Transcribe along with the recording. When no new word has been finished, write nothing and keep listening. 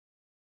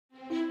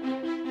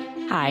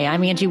Hi,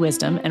 I'm Angie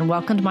Wisdom, and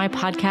welcome to my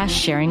podcast,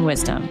 Sharing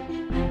Wisdom.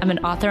 I'm an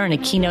author and a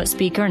keynote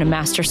speaker and a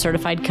master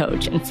certified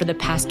coach. And for the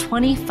past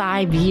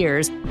 25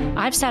 years,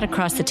 I've sat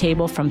across the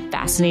table from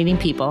fascinating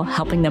people,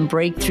 helping them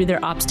break through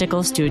their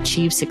obstacles to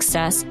achieve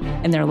success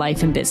in their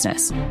life and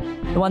business.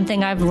 The one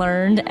thing I've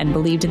learned and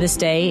believe to this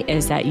day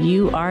is that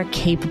you are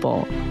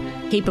capable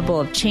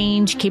of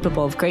change,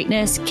 capable of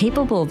greatness,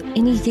 capable of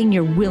anything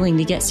you're willing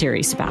to get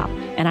serious about.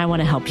 And I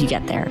want to help you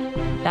get there.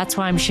 That's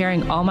why I'm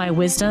sharing all my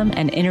wisdom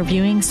and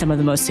interviewing some of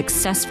the most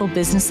successful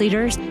business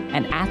leaders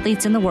and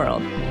athletes in the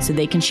world so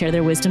they can share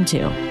their wisdom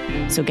too.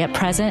 So get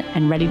present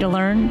and ready to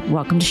learn.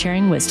 Welcome to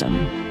Sharing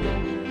Wisdom.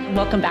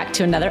 Welcome back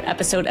to another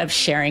episode of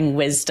Sharing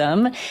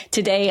Wisdom.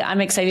 Today,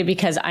 I'm excited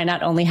because I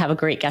not only have a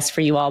great guest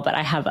for you all, but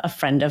I have a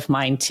friend of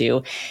mine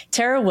too.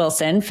 Tara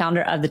Wilson,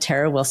 founder of the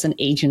Tara Wilson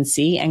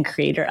Agency and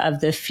creator of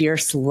the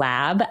Fierce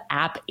Lab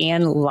app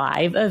and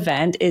live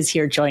event, is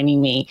here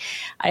joining me.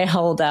 I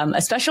hold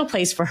a special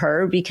place for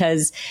her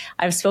because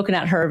I've spoken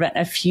at her event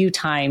a few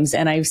times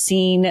and I've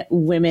seen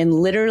women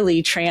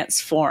literally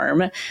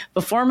transform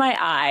before my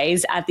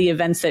eyes at the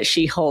events that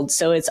she holds.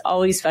 So it's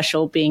always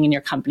special being in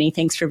your company.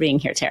 Thanks for being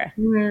here, Tara.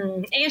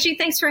 Angie,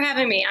 thanks for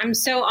having me. I'm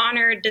so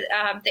honored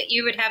that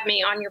you would have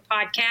me on your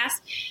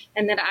podcast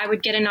and that I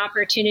would get an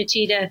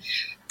opportunity to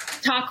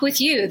talk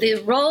with you.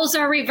 The roles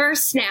are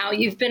reversed now.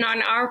 You've been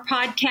on our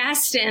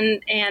podcast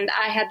and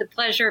I had the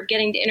pleasure of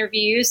getting to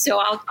interview you. So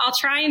I'll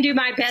try and do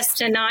my best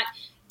to not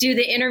do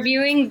the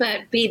interviewing,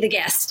 but be the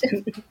guest.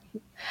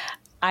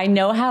 I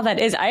know how that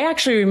is. I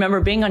actually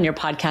remember being on your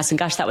podcast and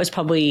gosh, that was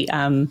probably,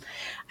 I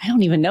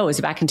don't even know, it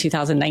was back in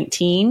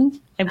 2019,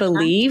 I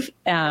believe.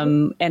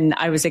 And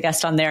I was a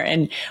guest on there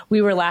and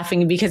we were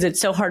laughing because it's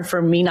so hard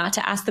for me not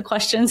to ask the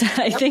questions.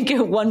 I think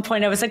at one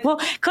point I was like, well,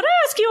 could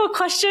I ask you a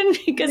question?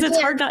 Because it's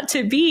hard not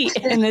to be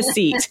in the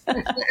seat.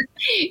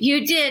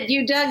 You did.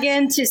 You dug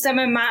into some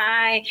of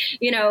my,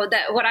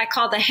 that what I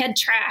call the head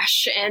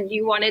trash, and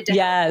you wanted to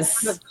yes.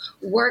 kind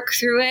of work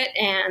through it.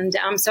 And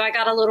so I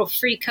got a little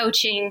free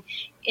coaching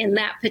in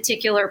that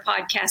particular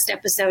podcast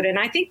episode. And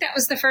I think that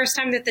was the first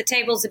time that the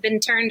tables have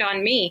been turned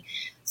on me.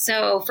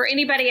 So for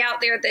anybody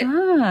out there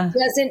that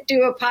doesn't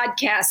do a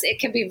podcast, it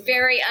can be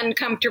very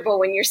uncomfortable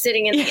when you're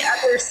sitting in the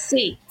other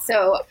seat.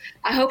 So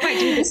I hope I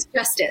do this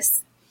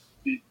justice.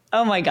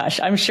 Oh my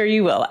gosh, I'm sure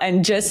you will.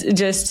 And just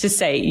to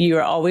say,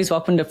 you're always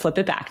welcome to flip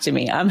it back to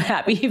me. I'm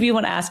happy if you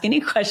want to ask any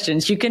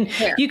questions. You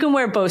can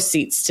wear both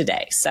seats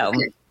today. So.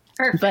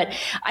 Perfect. But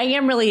I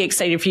am really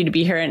excited for you to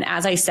be here. And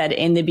as I said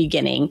in the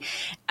beginning,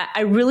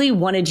 I really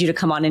wanted you to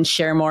come on and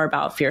share more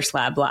about Fierce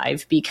Lab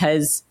Live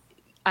because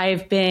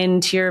I've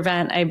been to your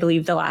event, I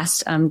believe, the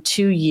last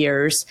 2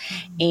 years.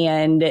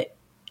 And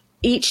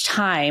each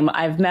time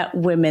I've met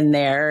women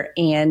there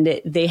and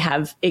they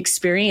have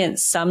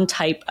experienced some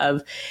type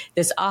of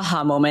this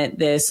aha moment,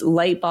 this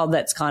light bulb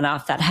that's gone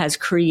off that has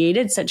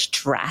created such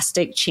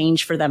drastic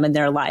change for them in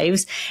their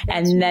lives.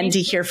 And then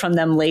to hear from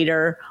them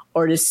later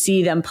or to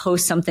see them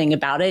post something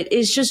about it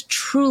is just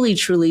truly,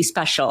 truly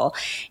special.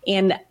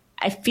 And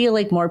I feel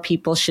like more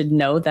people should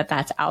know that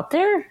that's out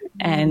there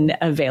and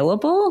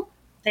available.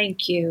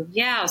 Thank you.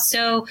 Yeah.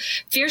 So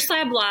Fierce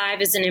Lab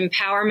Live is an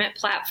empowerment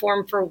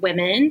platform for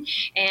women,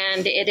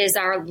 and it is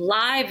our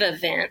live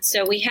event.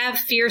 So we have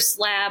Fierce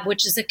Lab,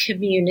 which is a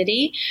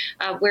community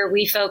where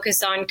we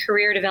focus on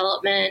career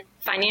development,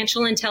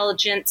 financial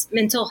intelligence,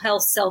 mental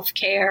health,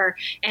 self-care,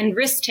 and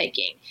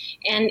risk-taking.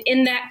 And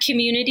in that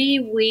community,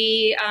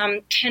 we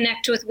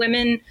connect with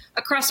women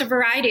across a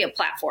variety of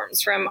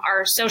platforms, from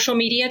our social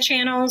media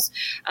channels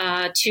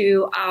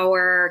to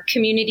our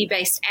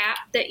community-based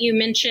app that you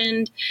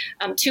mentioned,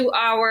 to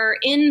our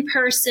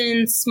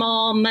in-person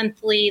small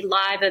monthly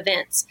live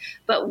events.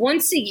 But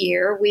once a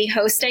year, we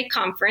host a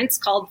conference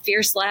called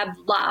Fierce Lab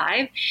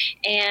Live.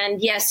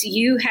 And yes,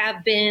 you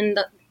have been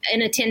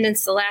in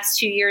attendance the last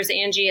 2 years,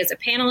 Angie, as a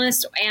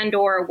panelist and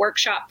or a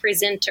workshop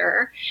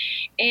presenter.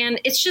 And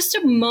it's just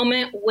a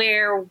moment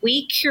where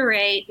we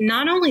curate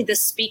not only the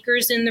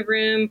speakers in the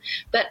room,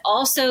 but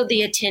also the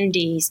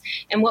attendees.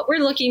 And what we're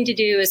looking to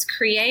do is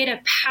create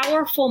a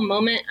powerful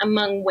moment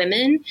among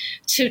women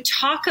to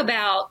talk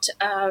about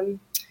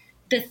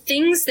the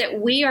things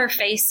that we are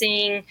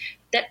facing,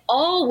 that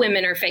all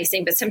women are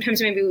facing, but sometimes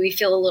maybe we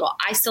feel a little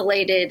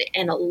isolated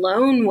and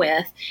alone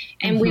with.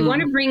 And we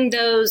want to bring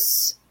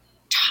those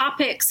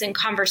topics and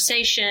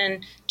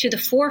conversation to the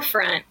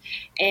forefront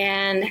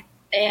and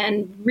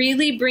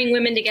really bring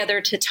women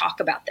together to talk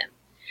about them.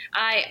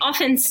 I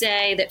often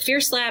say that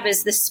Fierce Lab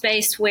is the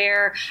space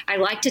where I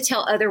like to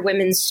tell other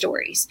women's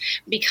stories,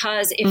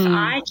 because if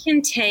I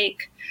can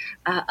take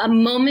a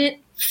moment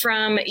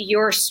from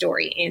your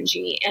story,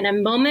 Angie, and a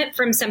moment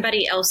from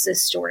somebody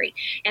else's story,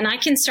 and I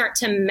can start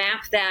to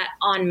map that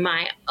on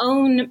my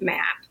own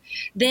map,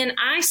 then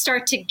I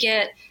start to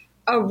get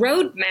a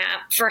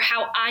roadmap for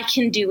how I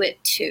can do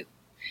it too.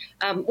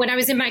 When I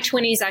was in my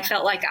 20s, I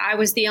felt like I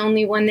was the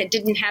only one that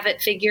didn't have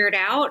it figured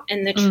out.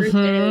 And the truth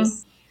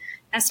is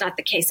That's not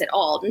the case at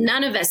all.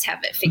 None of us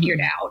have it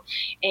figured out.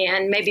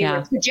 And maybe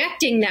we're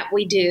projecting that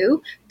we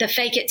do, the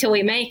fake it till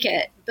we make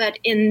it. But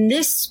in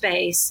this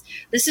space,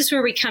 this is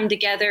where we come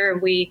together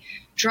and we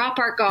drop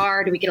our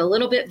guard, we get a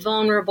little bit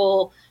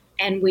vulnerable,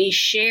 and we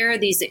share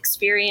these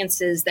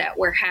experiences that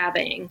we're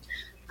having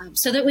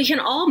so that we can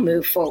all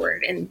move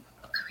forward and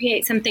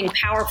create something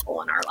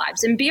powerful in our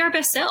lives and be our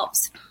best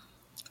selves.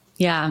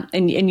 Yeah.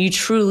 And you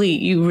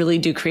really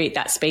do create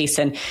that space.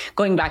 And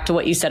going back to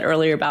what you said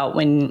earlier about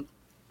when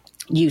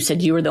you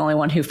said you were the only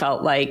one who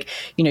felt like,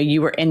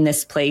 you were in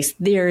this place.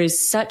 There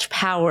is such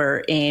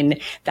power in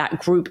that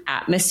group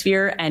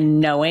atmosphere and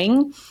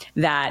knowing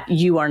that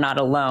you are not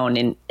alone.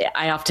 And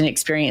I often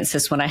experience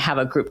this when I have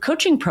a group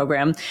coaching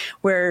program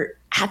where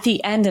at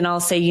the end, and I'll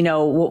say,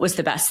 what was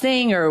the best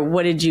thing, or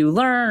what did you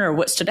learn, or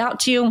what stood out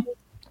to you?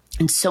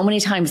 And so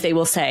many times they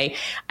will say,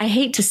 I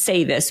hate to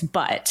say this,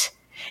 but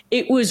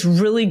it was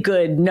really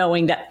good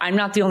knowing that I'm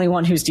not the only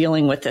one who's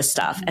dealing with this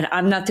stuff, and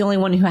I'm not the only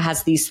one who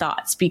has these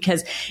thoughts,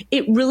 because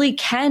it really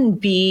can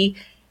be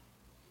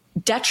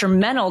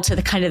detrimental to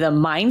the kind of the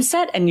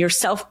mindset and your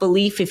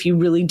self-belief if you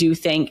really do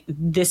think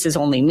this is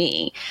only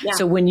me. Yeah.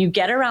 So when you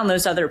get around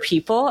those other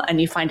people and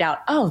you find out,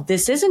 oh,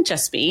 this isn't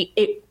just me,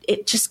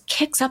 it just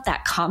kicks up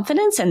that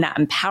confidence and that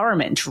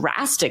empowerment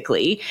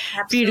drastically.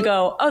 Absolutely. For you to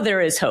go, oh,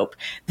 there is hope.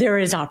 There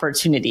is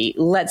opportunity.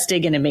 Let's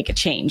dig in and make a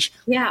change.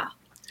 Yeah.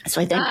 So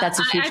I think that's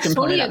a huge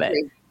component of it.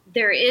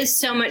 There is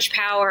so much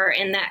power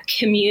in that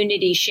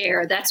community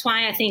share. That's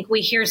why I think we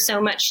hear so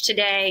much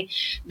today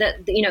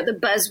that, the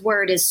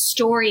buzzword is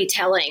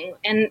storytelling.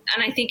 And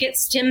I think it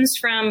stems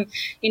from,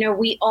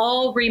 we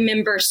all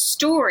remember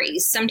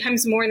stories,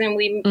 sometimes more than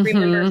we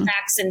remember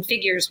facts and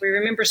figures. We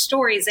remember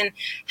stories and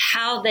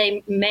how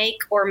they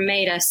make or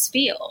made us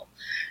feel.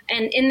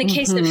 And in the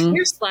case of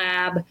Fierce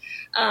Lab,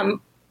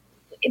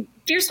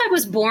 Fierce Lab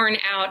was born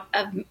out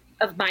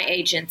of my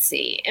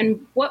agency.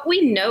 And what we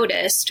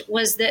noticed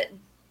was that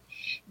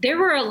there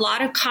were a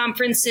lot of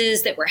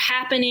conferences that were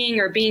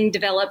happening or being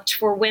developed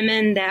for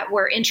women that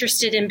were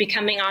interested in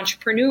becoming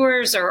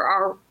entrepreneurs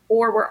or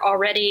were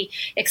already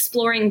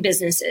exploring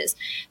businesses.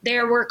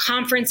 There were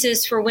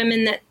conferences for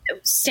women that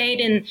stayed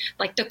in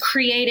like the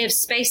creative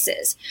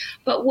spaces.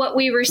 But what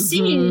we were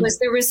seeing was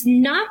there was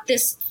not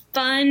this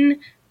fun,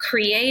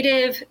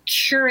 creative,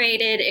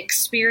 curated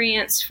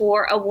experience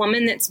for a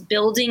woman that's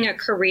building a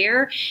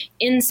career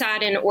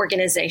inside an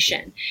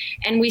organization.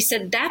 And we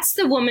said, that's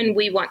the woman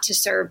we want to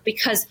serve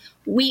because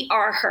we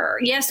are her.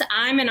 Yes,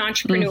 I'm an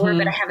entrepreneur,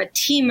 but I have a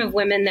team of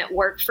women that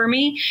work for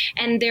me,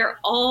 and they're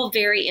all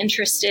very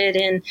interested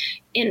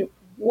in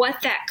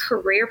what that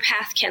career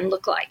path can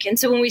look like. And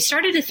so when we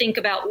started to think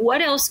about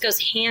what else goes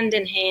hand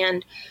in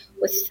hand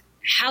with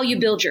how you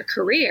build your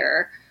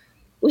career,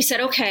 we said,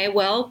 okay,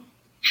 well,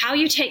 how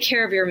you take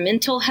care of your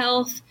mental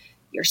health,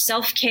 your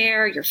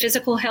self-care, your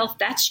physical health,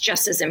 that's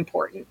just as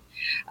important.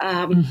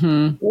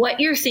 What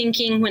you're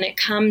thinking when it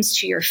comes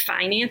to your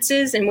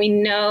finances. And we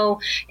know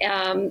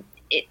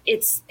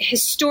it's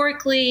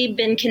historically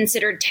been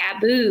considered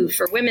taboo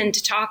for women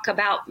to talk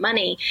about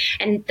money.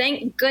 And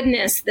thank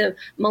goodness the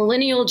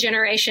millennial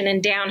generation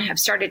and down have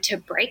started to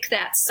break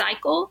that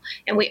cycle.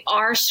 And we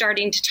are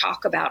starting to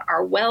talk about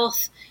our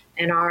wealth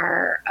and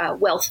our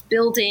wealth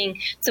building.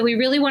 So we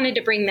really wanted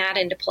to bring that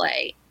into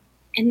play.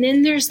 And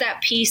then there's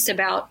that piece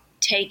about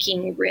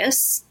taking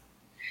risks.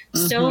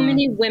 So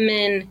many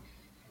women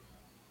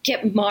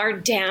get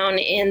marred down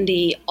in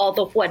all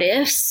the what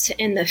ifs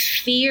and the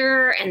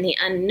fear and the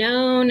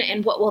unknown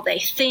and what will they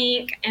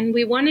think. And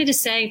we wanted to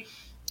say,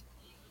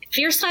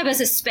 Fierce Lab is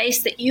a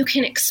space that you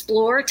can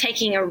explore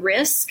taking a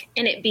risk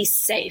and it be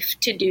safe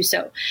to do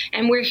so.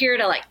 And we're here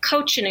to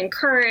coach and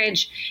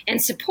encourage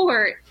and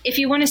support if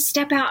you want to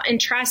step out and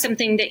try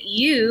something that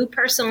you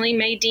personally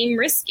may deem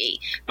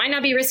risky. Might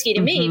not be risky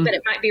to me, but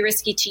it might be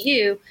risky to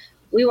you.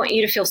 We want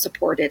you to feel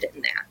supported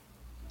in that.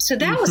 So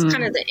that was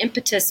kind of the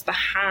impetus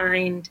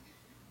behind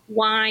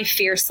why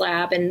Fierce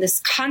Lab and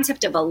this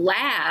concept of a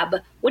lab.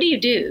 What do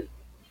you do?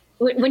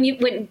 When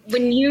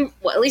you,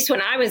 well, at least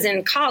when I was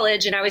in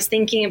college and I was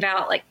thinking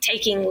about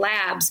taking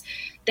labs,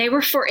 they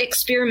were for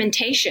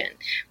experimentation.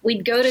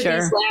 We'd go to these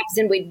labs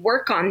and we'd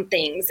work on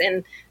things.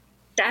 And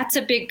that's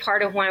a big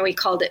part of why we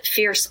called it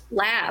Fierce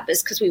Lab,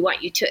 is because we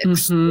want you to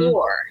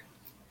explore.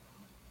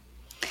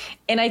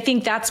 And I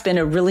think that's been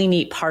a really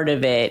neat part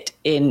of it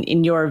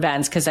in your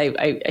events, because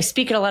I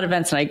speak at a lot of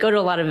events and I go to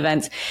a lot of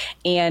events.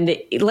 And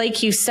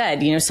like you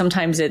said,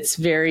 sometimes it's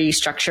very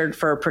structured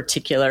for a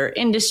particular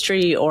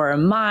industry or a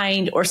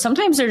mind, or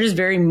sometimes they're just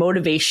very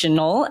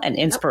motivational and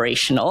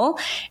inspirational.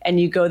 And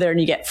you go there and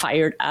you get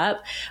fired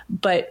up.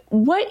 But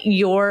what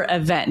your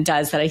event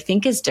does that I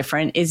think is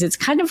different is it's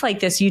kind of like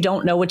this, you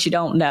don't know what you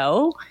don't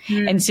know.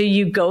 And so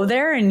you go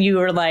there and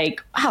you are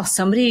like, wow,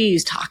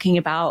 somebody's talking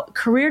about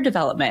career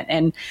development.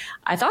 And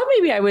I thought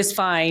maybe I was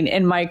fine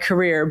in my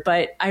career,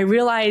 but I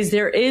realized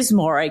there is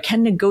more. I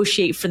can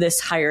negotiate for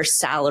this higher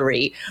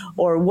salary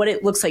or what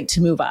it looks like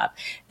to move up.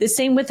 The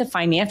same with the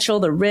financial,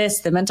 the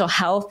risk, the mental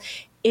health.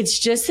 it's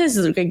just this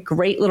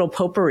great little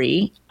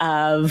potpourri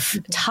of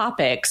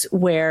topics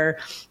where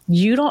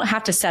you don't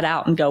have to set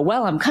out and go,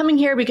 well, I'm coming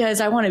here because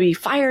I want to be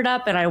fired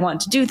up and I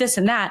want to do this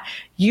and that.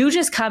 You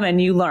just come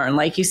and you learn,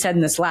 like you said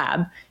in this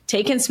lab,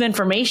 take in some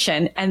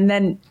information. And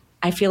then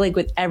I feel like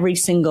with every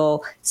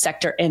single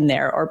sector in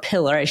there, or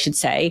pillar, I should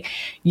say,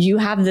 you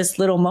have this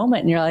little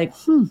moment and you're like,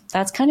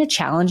 that's kind of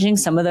challenging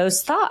some of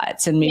those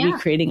thoughts and maybe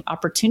creating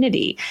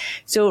opportunity.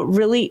 So it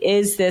really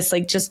is this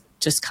like, just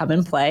come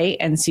and play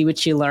and see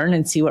what you learn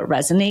and see what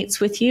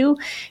resonates with you,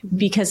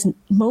 because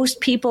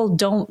most people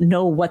don't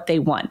know what they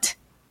want.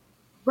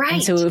 Right.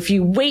 And so if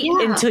you wait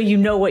until you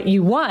know what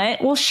you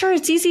want, well, sure,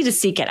 it's easy to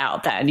seek it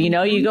out then. You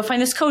know, you go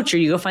find this coach or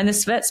you go find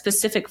this vet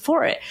specific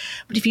for it.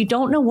 But if you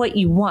don't know what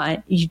you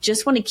want, you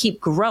just want to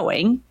keep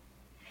growing.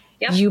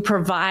 Yep. You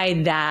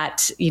provide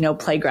that,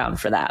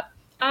 playground for that.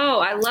 Oh,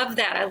 I love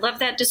that. I love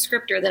that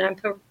descriptor that I'm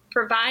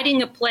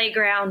providing a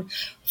playground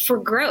for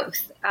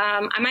growth.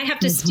 I might have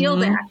to steal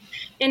that.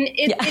 And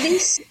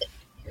it's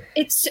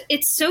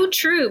so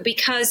true,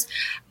 because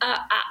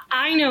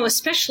I know,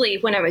 especially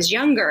when I was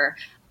younger,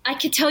 I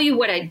could tell you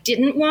what I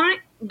didn't want,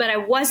 but I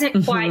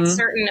wasn't quite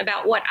certain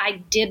about what I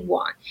did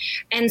want.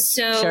 And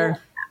so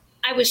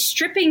I was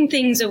stripping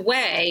things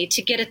away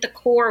to get at the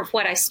core of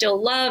what I still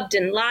loved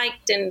and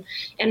liked and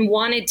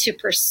wanted to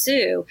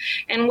pursue.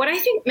 And what I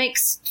think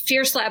makes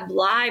Fierce Lab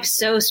Live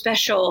so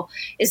special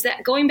is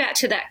that, going back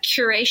to that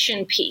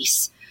curation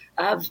piece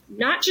of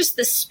not just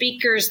the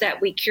speakers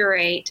that we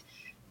curate,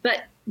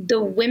 but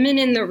the women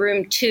in the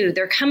room too.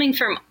 They're coming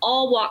from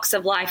all walks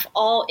of life,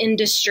 all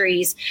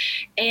industries.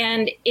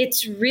 And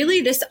it's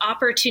really this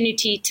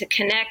opportunity to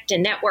connect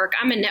and network.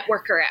 I'm a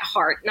networker at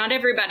heart. Not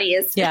everybody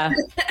is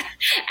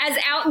as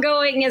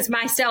outgoing as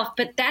myself,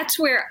 but that's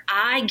where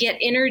I get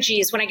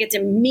energy, is when I get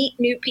to meet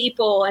new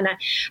people and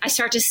I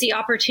start to see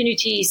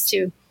opportunities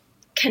to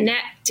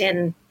connect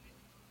and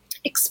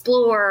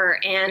explore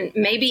and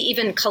maybe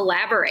even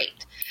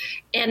collaborate.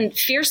 And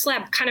Fierce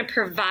Lab kind of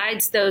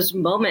provides those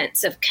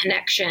moments of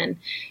connection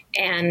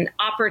and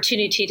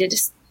opportunity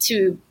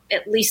to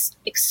at least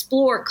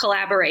explore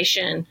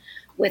collaboration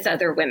with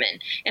other women.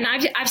 And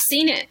I've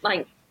seen it.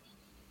 Like,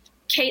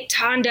 Kate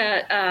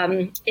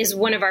Tonda is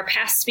one of our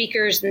past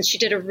speakers, and she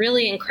did a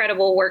really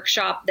incredible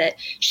workshop that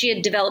she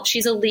had developed.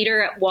 She's a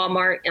leader at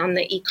Walmart on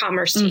the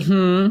e-commerce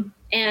team.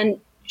 And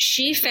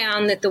she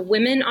found that the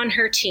women on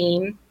her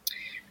team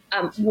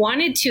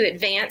wanted to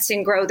advance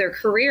and grow their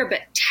career,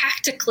 but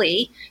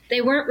tactically, they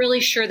weren't really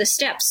sure the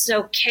steps.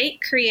 So Kate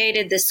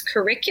created this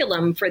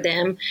curriculum for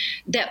them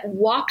that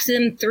walked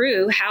them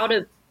through how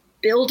to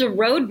build a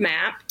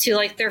roadmap to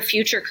like their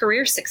future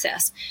career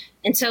success.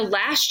 And so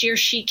last year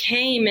she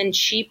came and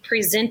she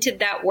presented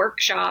that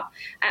workshop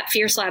at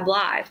Fierce Lab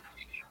Live.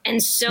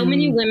 And so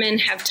many women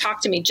have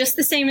talked to me, just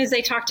the same as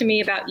they talk to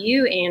me about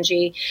you,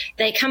 Angie.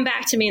 They come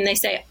back to me and they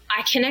say,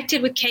 I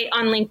connected with Kate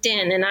on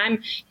LinkedIn and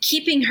I'm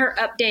keeping her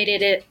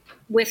updated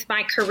with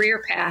my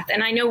career path.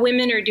 And I know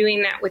women are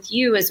doing that with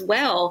you as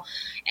well.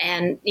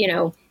 And,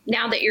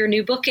 now that your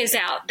new book is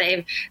out,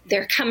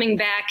 they're coming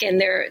back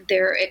and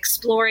they're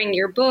exploring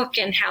your book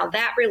and how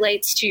that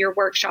relates to your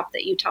workshop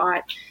that you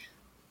taught.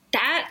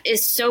 That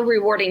is so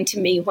rewarding to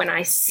me when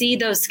I see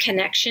those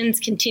connections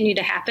continue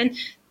to happen.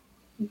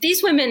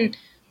 These women,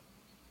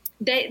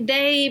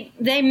 they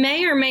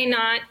may or may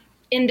not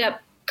end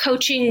up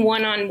coaching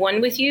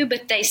one-on-one with you,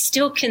 but they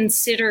still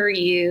consider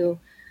you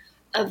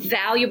a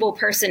valuable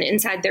person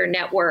inside their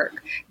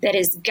network that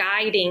is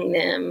guiding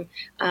them,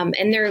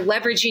 and they're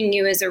leveraging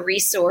you as a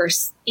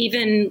resource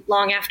even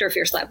long after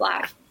Fierce Lab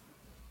Live.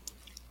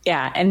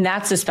 Yeah. And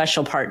that's a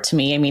special part to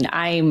me. I mean,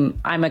 I'm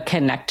a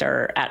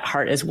connector at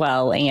heart as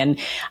well. And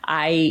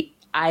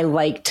I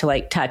like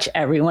to touch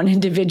everyone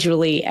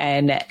individually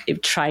and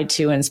try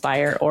to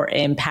inspire or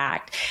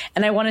impact.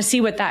 And I want to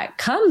see what that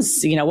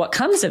comes, what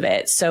comes of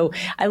it. So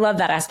I love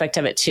that aspect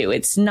of it too.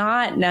 It's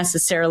not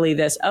necessarily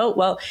this, oh,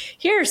 well,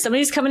 here,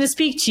 somebody's coming to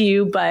speak to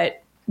you, but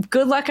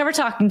good luck ever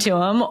talking to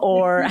them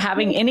or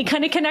having any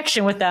kind of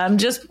connection with them.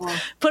 Just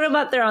put them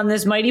up there on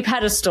this mighty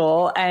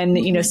pedestal and,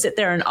 sit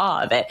there in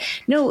awe of it.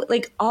 No,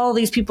 all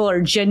these people are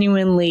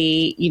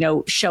genuinely,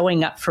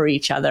 showing up for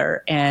each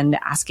other and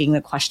asking the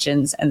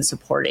questions and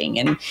supporting.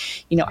 And,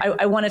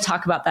 I want to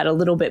talk about that a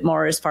little bit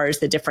more as far as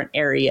the different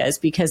areas,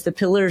 because the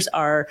pillars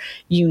are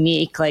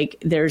unique.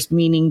 There's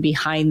meaning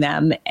behind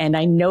them. And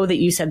I know that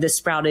you said this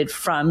sprouted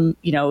from,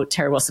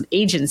 Terry Wilson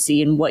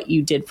Agency and what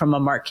you did from a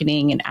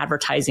marketing and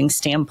advertising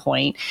standpoint.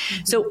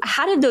 So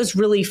how did those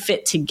really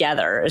fit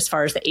together as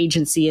far as the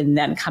agency and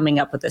then coming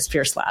up with this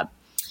Fierce Lab?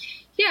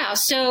 Yeah,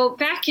 so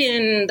back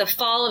in the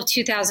fall of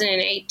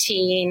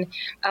 2018,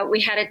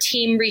 we had a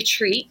team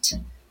retreat.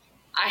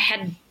 I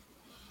had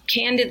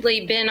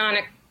candidly been on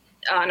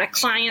a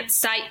client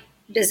site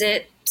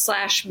visit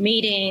 /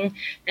 meeting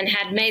and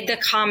had made the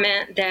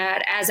comment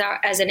that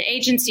as an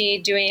agency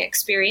doing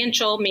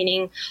experiential,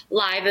 meaning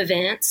live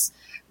events,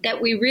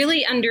 that we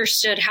really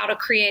understood how to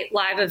create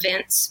live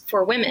events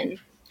for women.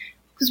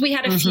 Because we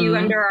had a few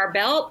under our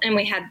belt and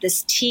we had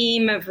this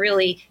team of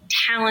really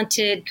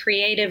talented,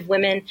 creative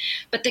women.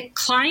 But the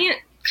client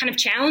kind of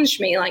challenged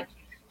me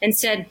and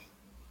said,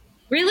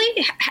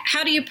 really?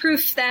 How do you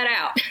proof that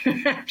out?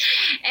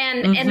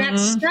 and that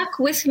stuck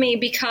with me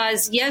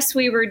because, yes,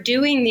 we were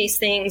doing these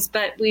things,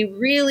 but we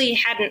really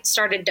hadn't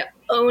started to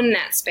own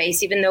that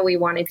space, even though we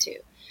wanted to.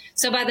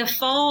 So by the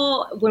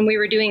fall, when we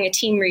were doing a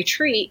team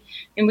retreat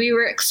and we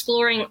were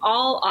exploring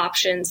all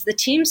options, the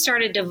team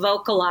started to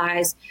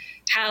vocalize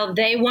how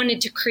they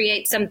wanted to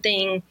create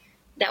something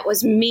that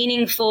was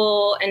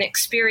meaningful and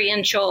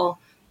experiential,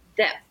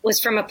 that was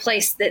from a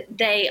place that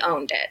they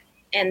owned it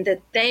and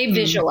that they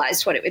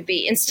visualized what it would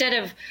be, instead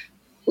of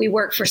we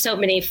work for so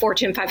many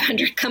Fortune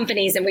 500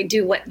 companies and we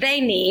do what they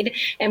need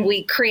and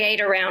we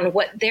create around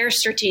what their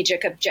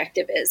strategic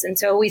objective is. And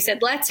so we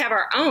said, let's have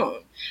our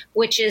own,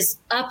 which is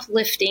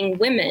uplifting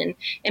women.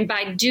 And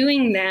by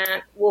doing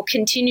that, we'll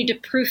continue to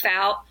proof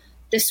out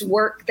this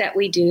work that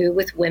we do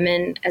with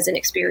women as an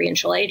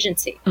experiential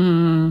agency.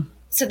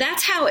 So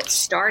that's how it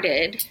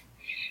started.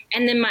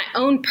 And then my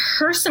own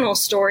personal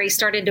story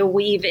started to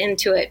weave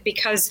into it,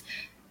 because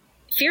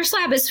Fierce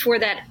Lab is for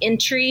that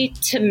entry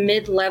to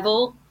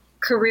mid-level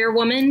career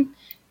woman.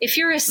 If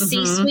you're a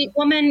C-suite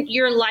woman,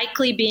 you're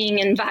likely being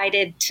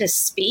invited to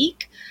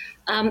speak.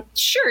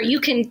 Sure, you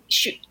can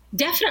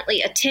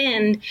definitely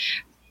attend,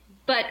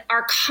 but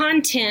our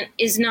content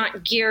is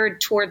not geared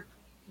toward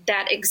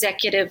that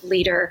executive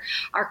leader.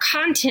 Our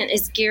content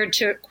is geared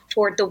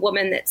toward the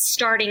woman that's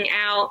starting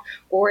out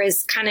or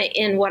is kind of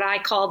in what I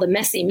call the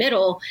messy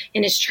middle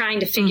and is trying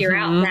to figure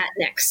out that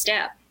next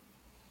step.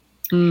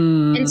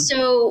 And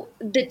so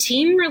the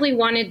team really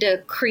wanted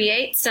to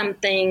create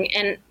something.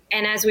 And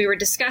as we were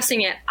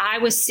discussing it, I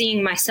was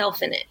seeing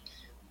myself in it,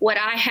 what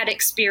I had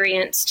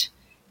experienced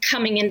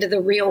coming into the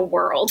real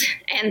world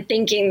and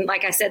thinking,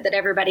 like I said, that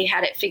everybody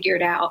had it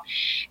figured out.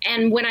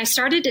 And when I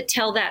started to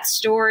tell that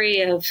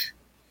story of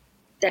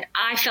that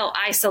I felt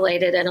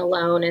isolated and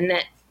alone, and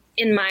that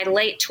in my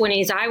late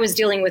 20s, I was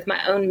dealing with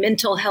my own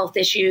mental health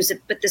issues,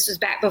 but this was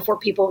back before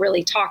people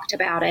really talked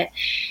about it,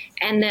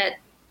 and that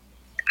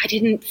I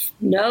didn't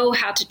know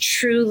how to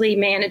truly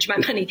manage my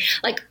money.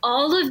 Like,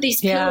 all of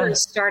these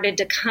pillars started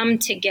to come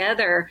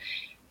together,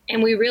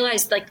 and we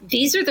realized, like,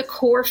 these are the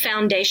core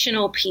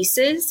foundational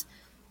pieces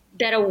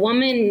that a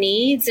woman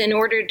needs in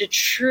order to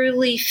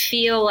truly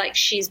feel like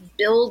she's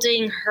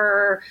building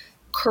her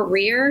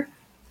career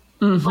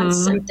on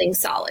something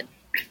solid.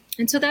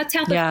 And so that's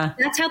how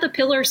the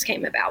pillars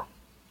came about.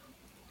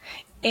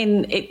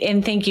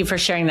 And thank you for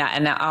sharing that.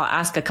 And I'll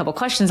ask a couple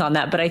questions on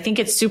that, but I think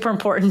it's super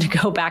important to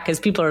go back as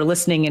people are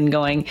listening and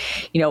going,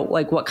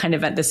 like what kind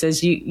of event this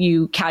is.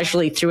 You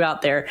casually threw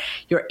out there,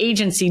 your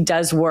agency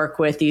does work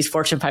with these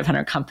Fortune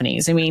 500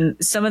 companies. I mean,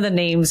 some of the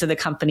names of the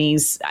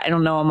companies, I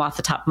don't know them off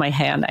the top of my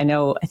head.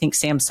 I think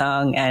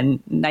Samsung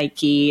and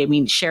Nike. I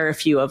mean, share a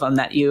few of them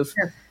that you've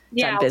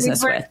done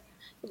business with.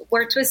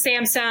 Worked with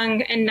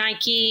Samsung and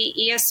Nike,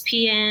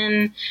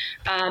 ESPN,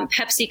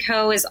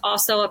 PepsiCo is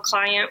also a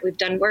client. We've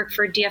done work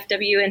for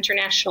DFW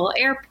International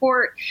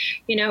Airport.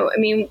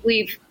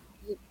 We've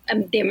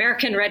the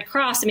American Red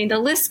Cross. I mean, the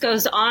list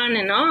goes on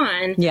and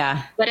on.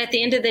 Yeah. But at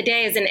the end of the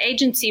day, as an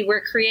agency,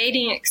 we're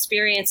creating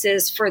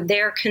experiences for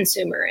their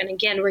consumer. And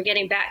again, we're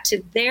getting back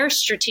to their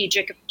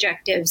strategic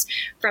objectives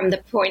from the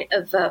point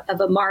of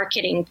a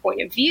marketing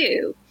point of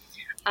view.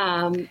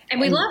 And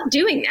we love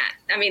doing that.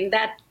 I mean,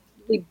 that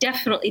we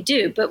definitely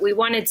do, but we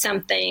wanted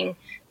something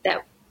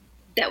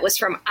that was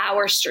from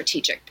our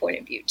strategic point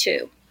of view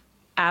too.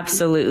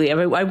 Absolutely. I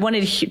mean, I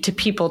wanted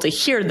people to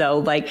hear, though,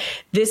 like,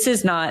 this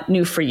is not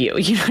new for you.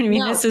 You know what I mean?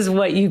 No. This is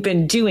what you've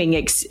been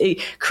doing,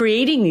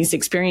 creating these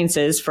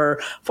experiences for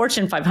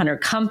Fortune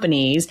 500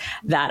 companies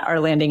that are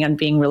landing on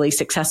being really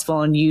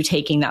successful, and you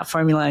taking that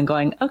formula and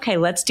going, okay,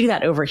 let's do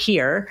that over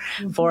here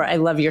for, I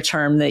love your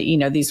term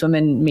that, these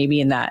women maybe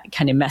in that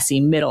kind of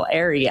messy middle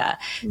area.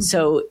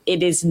 So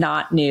it is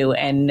not new.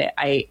 And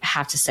I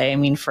have to say, I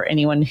mean, for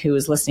anyone who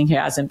is listening who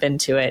hasn't been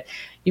to it,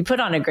 you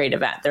put on a great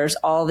event. There's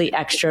all the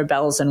extra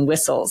bells and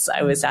whistles.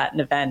 I was at an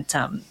event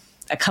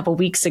a couple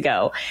weeks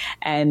ago,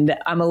 and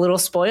I'm a little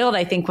spoiled,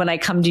 I think, when I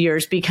come to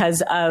yours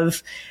because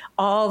of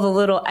all the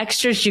little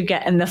extras you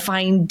get and the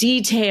fine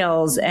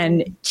details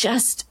and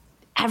just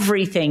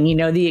everything,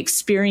 the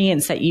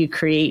experience that you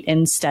create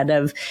instead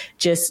of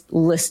just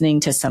listening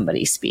to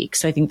somebody speak.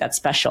 So I think that's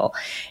special.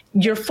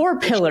 Your 4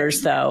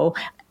 pillars, though,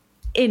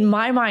 in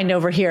my mind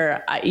over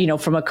here,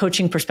 from a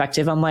coaching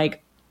perspective, I'm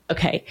like,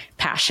 okay,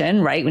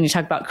 passion, right? When you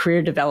talk about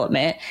career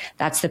development,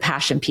 that's the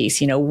passion piece.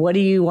 What do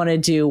you want to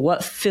do?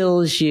 What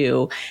fills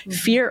you?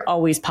 Fear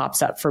always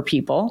pops up for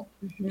people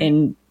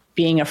in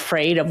being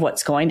afraid of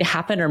what's going to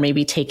happen or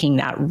maybe taking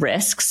that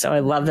risk. So I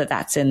love that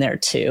that's in there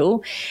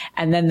too.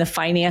 And then the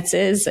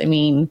finances, I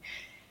mean,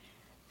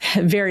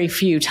 very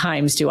few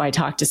times do I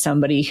talk to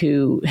somebody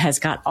who has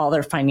got all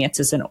their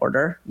finances in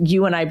order.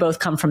 You and I both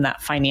come from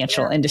that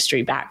financial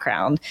industry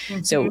background.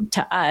 So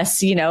to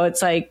us,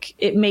 it's like,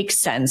 it makes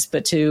sense,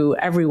 but to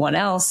everyone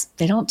else,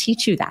 they don't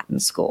teach you that in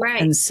school. Right.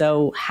 And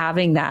so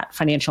having that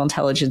financial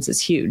intelligence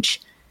is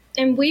huge.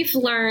 And we've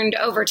learned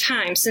over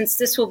time, since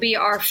this will be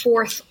our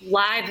 4th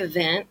live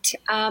event,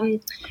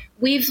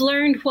 we've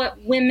learned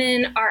what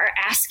women are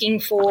asking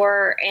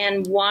for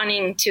and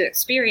wanting to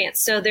experience.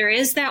 So there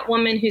is that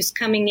woman who's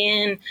coming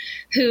in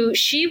who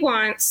she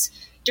wants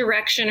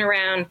direction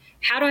around,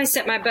 how do I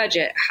set my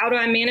budget? How do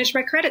I manage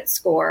my credit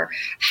score?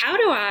 How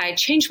do I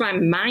change my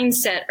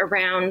mindset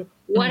around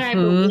what I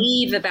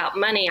believe about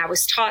money? I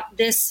was taught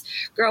this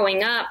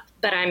growing up,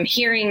 but I'm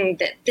hearing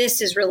that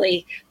this is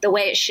really the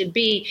way it should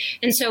be.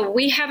 And so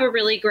we have a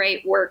really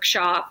great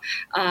workshop,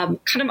 kind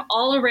of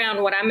all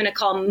around what I'm going to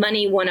call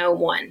Money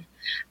 101.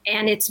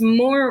 And it's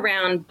more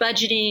around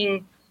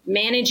budgeting,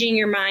 managing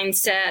your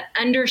mindset,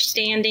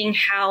 understanding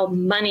how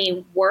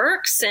money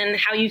works and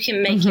how you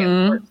can make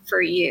it work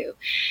for you.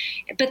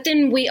 But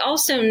then we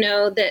also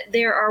know that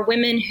there are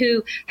women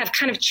who have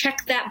kind of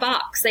checked that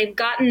box. They've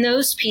gotten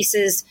those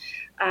pieces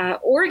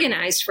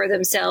organized for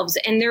themselves,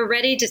 and they're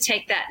ready to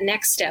take that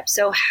next step.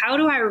 So how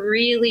do I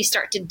really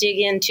start to dig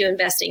into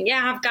investing?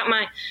 Yeah, I've got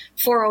my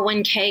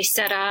 401k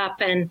set up,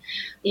 and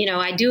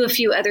I do a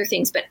few other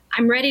things, but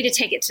I'm ready to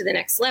take it to the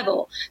next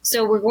level.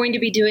 So we're going to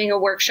be doing a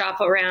workshop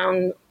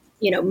around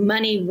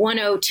Money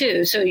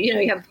 102. So,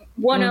 you have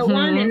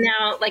 101 and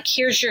now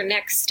here's your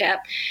next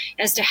step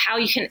as to how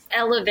you can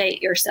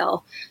elevate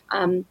yourself.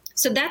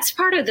 So that's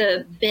part of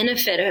the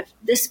benefit of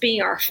this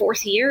being our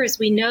 4th year is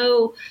we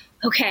know,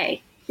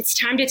 okay, it's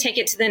time to take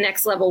it to the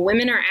next level.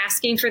 Women are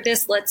asking for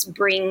this. Let's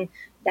bring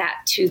that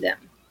to them.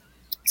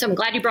 So I'm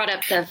glad you brought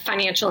up the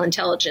financial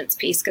intelligence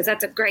piece because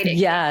that's a great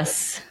example.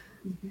 Yes.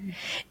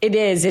 It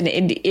is. And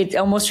it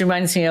almost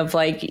reminds me of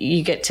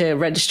you get to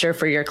register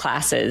for your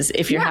classes.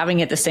 If you're having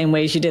it the same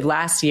way as you did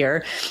last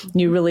year,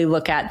 you really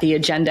look at the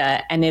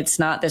agenda, and it's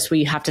not this where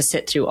you have to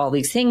sit through all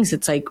these things.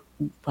 It's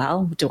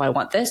well, do I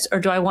want this or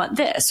do I want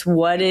this?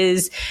 What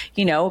is,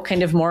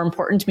 kind of more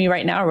important to me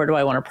right now? Or do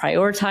I want to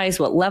prioritize?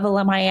 What level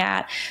am I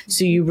at?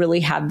 So you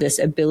really have this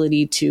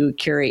ability to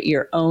curate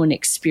your own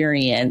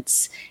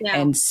experience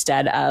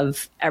instead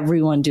of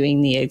everyone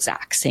doing the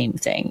exact same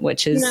thing,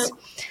 which is...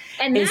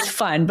 And is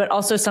fun, but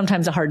also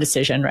sometimes a hard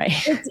decision, right?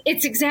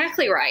 It's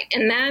exactly right.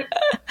 And that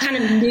kind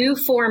of new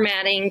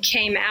formatting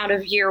came out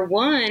of year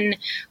 1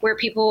 where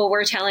people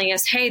were telling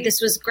us, hey,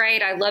 this was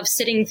great. I love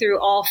sitting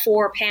through all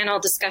 4 panel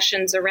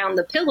discussions around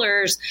the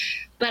pillars,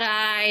 but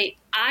I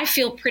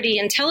feel pretty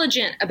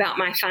intelligent about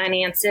my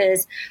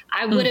finances.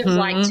 I would have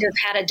liked to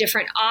have had a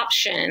different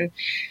option.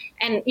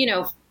 And,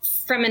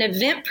 from an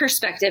event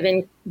perspective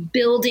and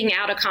building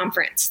out a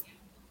conference,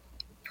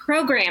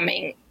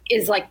 programming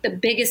is the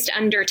biggest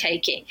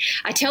undertaking.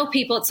 I tell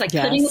people it's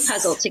putting a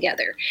puzzle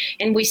together.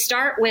 And we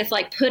start with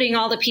putting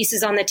all the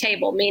pieces on the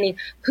table, meaning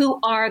who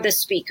are the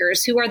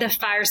speakers, who are the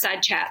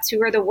fireside chats, who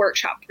are the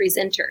workshop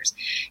presenters.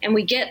 And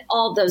we get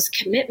all those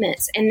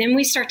commitments. And then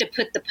we start to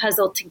put the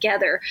puzzle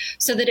together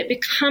so that it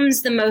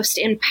becomes the most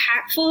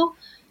impactful,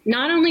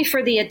 not only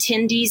for the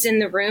attendees in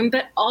the room,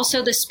 but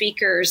also the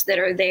speakers that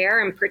are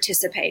there and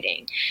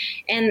participating.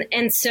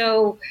 And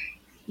so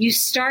you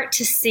start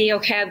to see,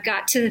 okay, I've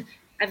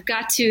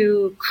got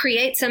to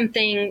create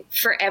something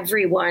for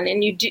everyone,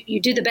 and you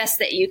do the best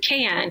that you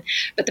can,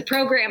 but the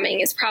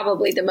programming is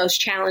probably the most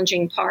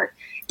challenging part.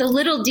 The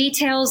little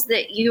details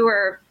that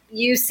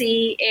you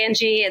see,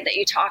 Angie, and that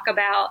you talk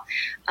about,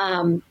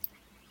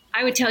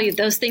 I would tell you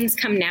those things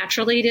come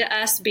naturally to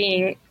us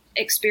being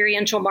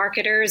experiential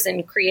marketers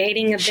and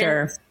creating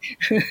events.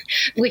 Sure.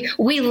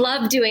 We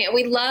love doing it.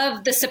 We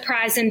love the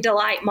surprise and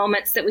delight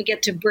moments that we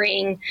get to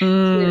bring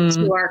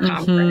to our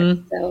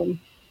conference. So.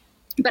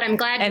 But I'm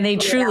glad. And they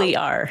truly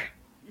are.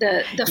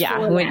 The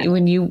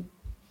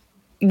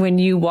when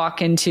you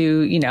walk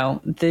into,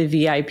 the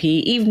VIP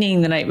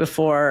evening the night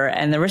before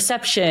and the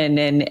reception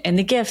and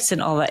the gifts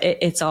and all that,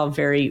 it's all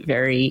very,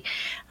 very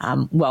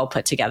well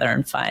put together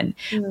and fun.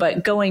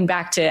 But going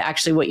back to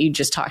actually what you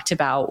just talked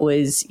about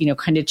was,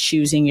 kind of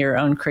choosing your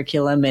own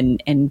curriculum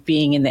and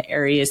being in the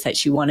areas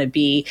that you want to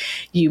be.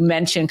 You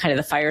mentioned kind of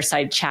the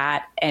fireside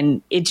chat,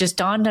 and it just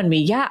dawned on me.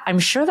 Yeah, I'm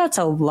sure that's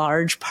a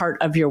large part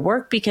of your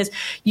work because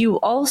you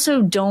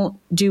also don't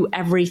do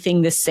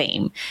everything the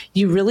same.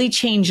 You really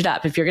change it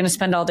up. If you're going to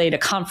spend all day at a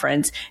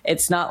conference,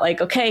 it's not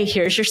okay,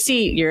 here's your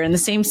seat. You're in the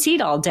same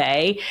seat all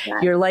day.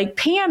 Right. You're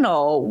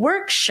panel,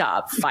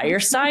 workshop,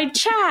 fireside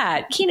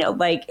chat,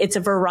 it's a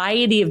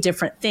variety of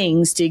different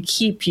things to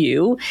keep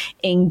you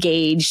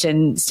engaged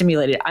and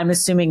stimulated. I'm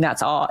assuming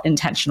that's all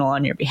intentional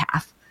on your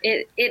behalf.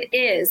 It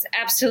is,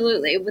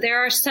 absolutely.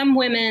 There are some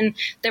women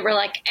that were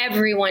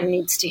everyone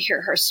needs to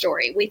hear her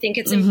story. We think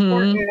it's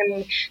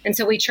important. And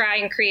so we try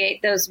and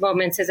create those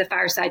moments as a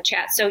fireside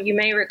chat. So you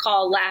may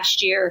recall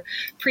last year,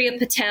 Priya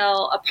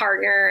Patel, a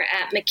partner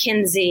at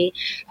McKinsey,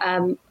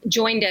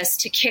 joined us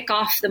to kick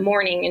off the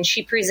morning. And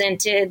she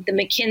presented the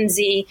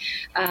McKinsey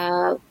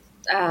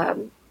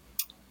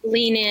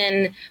Lean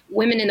In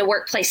Women in the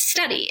Workplace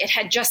study. It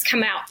had just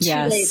come out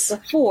 2 days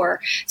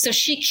before. So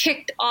she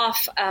kicked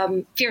off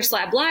Fierce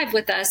Lab Live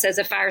with us as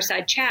a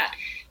fireside chat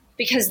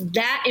because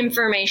that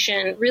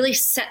information really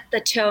set the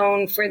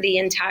tone for the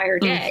entire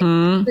day.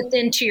 But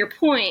then to your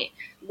point,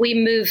 we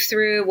move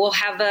through, we'll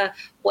have a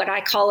what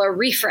I call a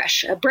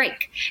refresh, a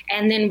break.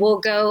 And then we'll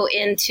go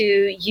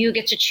into, you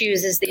get to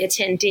choose as the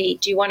attendee.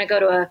 Do you want to go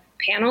to a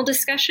panel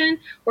discussion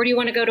or do you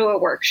want to go to a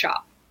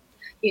workshop?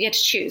 You get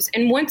to choose.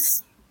 And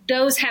once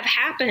those have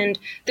happened,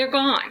 they're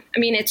gone. I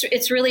mean,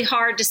 it's really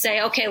hard to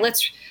say, okay,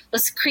 let's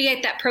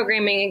create that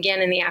programming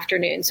again in the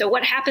afternoon. So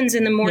what happens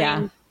in the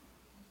morning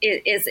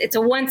it's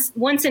a once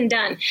and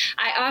done.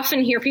 I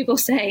often hear people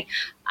say,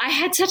 I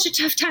had such a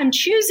tough time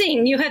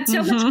choosing. You had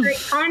so much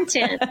great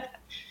content.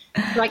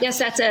 So I guess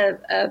that's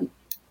a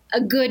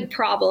good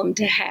problem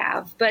to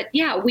have. But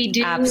yeah, we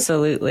do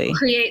absolutely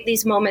create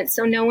these moments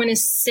so no one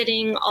is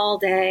sitting all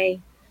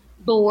day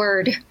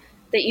bored.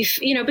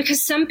 That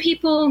because some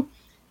people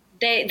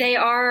they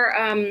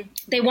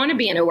want to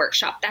be in a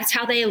workshop. That's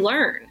how they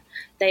learn.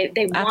 They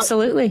want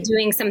absolutely to be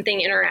doing something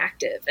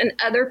interactive, and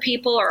other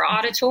people are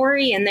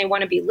auditory and they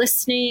want to be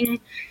listening.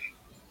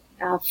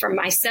 For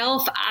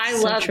myself, I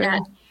love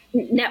that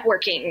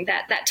networking,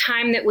 that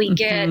time that we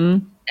get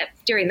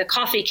during the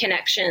coffee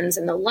connections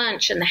and the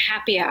lunch and the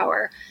happy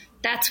hour.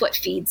 That's what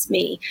feeds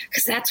me,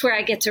 because that's where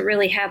I get to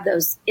really have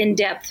those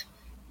in-depth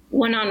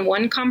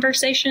one-on-one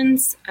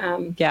conversations.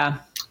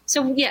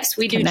 So yes,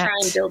 we do try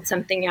and build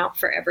something out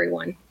for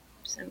everyone.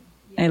 So.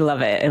 I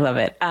love it. I love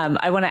it.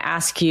 I want to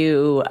ask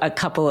you a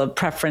couple of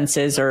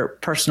preferences or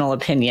personal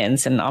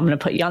opinions, and I'm going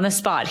to put you on the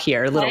spot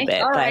here a little bit.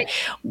 All but right.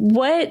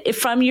 What,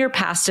 from your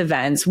past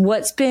events,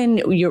 what's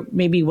been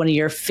maybe one of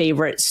your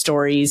favorite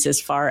stories as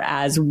far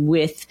as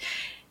with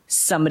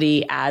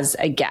somebody as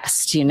a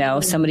guest,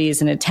 somebody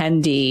as an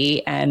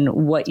attendee, and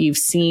what you've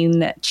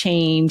seen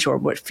change or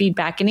what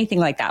feedback, anything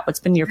like that? What's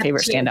been your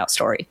favorite standout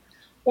story?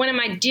 One of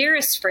my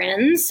dearest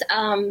friends,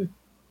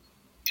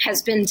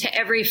 has been to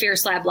every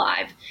Fierce Lab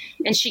Live,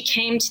 and she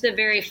came to the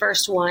very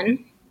first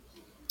one,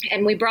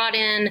 and we brought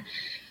in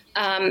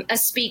a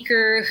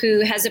speaker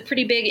who has a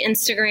pretty big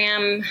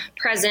Instagram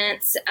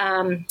presence,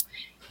 and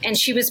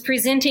she was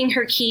presenting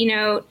her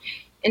keynote,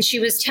 and she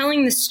was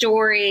telling the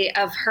story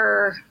of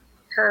her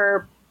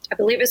I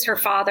believe it was her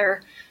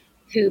father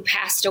who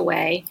passed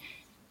away.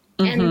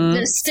 And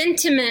the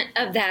sentiment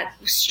of that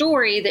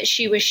story that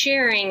she was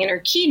sharing in her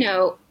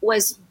keynote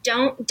was,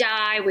 don't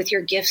die with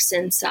your gifts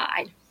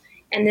inside.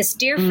 And this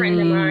dear friend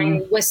of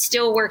mine was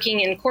still working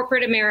in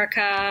corporate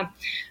America,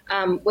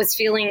 was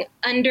feeling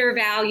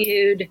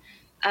undervalued,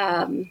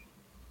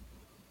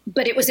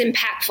 but it was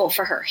impactful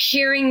for her.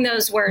 Hearing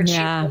those words, she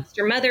lost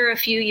her mother a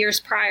few years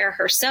prior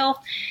herself,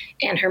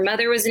 and her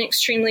mother was an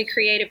extremely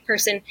creative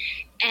person.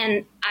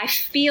 And I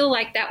feel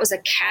like that was a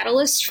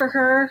catalyst for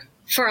her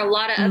for a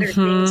lot of other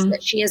things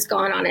that she has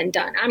gone on and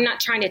done. I'm not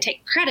trying to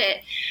take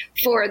credit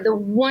for the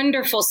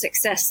wonderful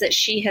success that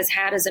she has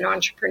had as an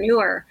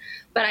entrepreneur,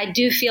 but I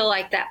do feel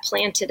like that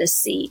planted a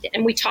seed.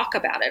 And we talk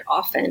about it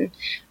often,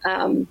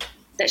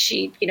 that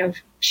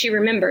she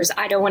remembers,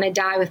 I don't want to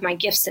die with my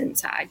gifts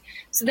inside.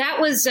 So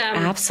that was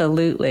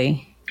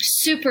absolutely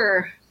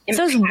super It's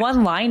those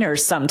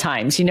one-liners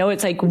sometimes,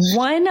 it's like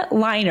one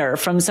liner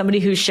from somebody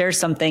who shares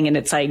something and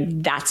it's like,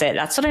 that's it.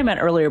 That's what I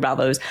meant earlier about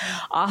those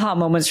aha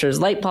moments or those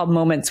light bulb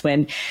moments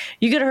when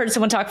you could have heard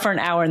someone talk for an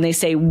hour and they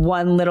say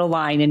one little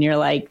line and you're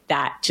like,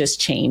 that just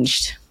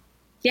changed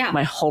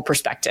my whole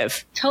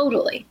perspective.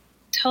 Totally.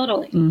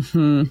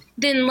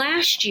 Then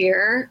last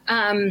year,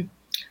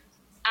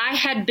 I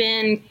had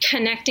been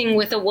connecting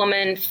with a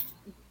woman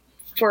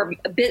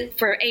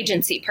for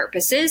agency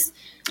purposes.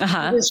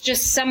 It was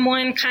just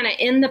someone kind of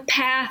in the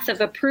path of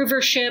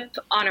approvership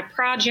on a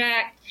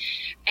project.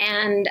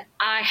 And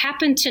I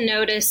happened to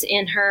notice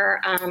in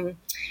her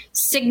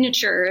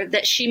signature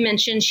that she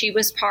mentioned she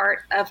was part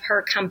of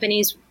her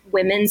company's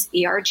women's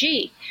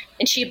ERG.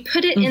 And she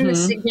put it in the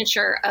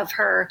signature of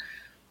her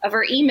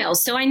emails.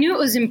 So I knew it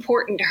was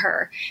important to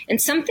her.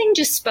 And something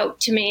just spoke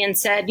to me and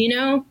said,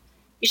 you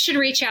should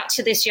reach out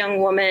to this young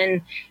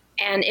woman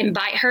and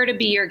invite her to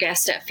be your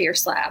guest at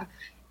Fierce Lab.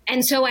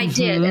 And so I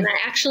did. And I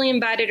actually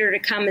invited her to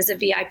come as a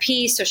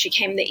VIP. So she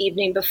came the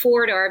evening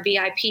before to our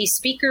VIP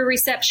speaker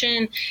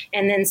reception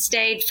and then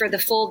stayed for the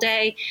full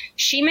day.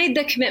 She made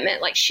the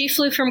commitment. Like, she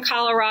flew from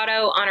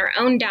Colorado on her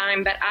own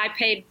dime, but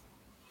I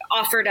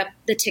offered up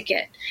the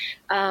ticket.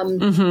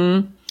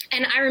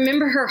 And I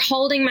remember her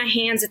holding my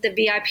hands at the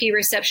VIP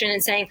reception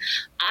and saying,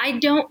 I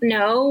don't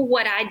know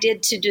what I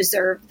did to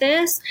deserve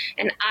this.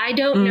 And I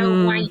don't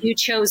know why you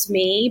chose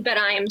me, but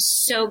I am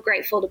so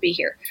grateful to be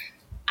here.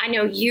 I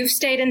know you've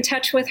stayed in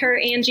touch with her,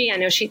 Angie. I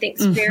know she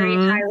thinks very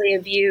highly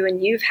of you,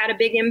 and you've had a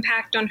big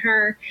impact on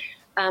her.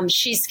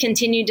 She's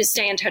continued to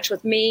stay in touch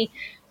with me.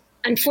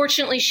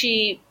 Unfortunately,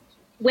 she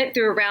went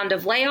through a round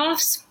of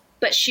layoffs,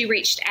 but she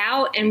reached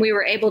out and we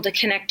were able to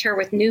connect her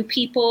with new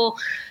people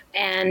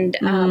and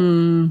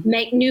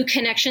make new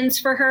connections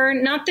for her.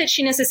 Not that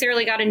she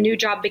necessarily got a new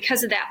job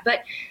because of that,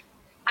 but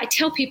I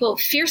tell people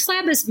Fierce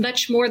Lab is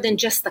much more than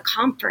just the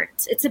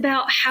conference. It's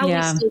about how we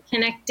stay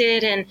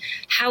connected and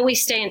how we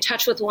stay in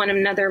touch with one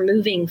another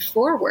moving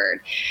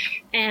forward.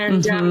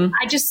 And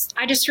I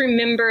just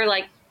remember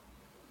like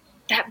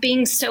that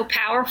being so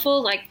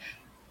powerful, like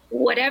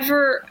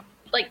whatever,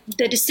 like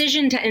the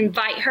decision to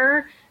invite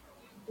her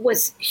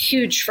was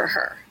huge for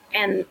her.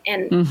 and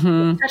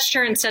it touched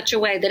her in such a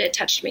way that it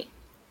touched me.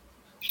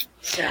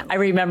 So. I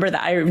remember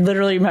that. I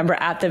literally remember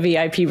at the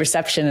VIP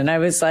reception, and I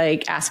was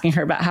like asking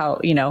her about how,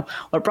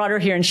 what brought her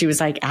here. And she was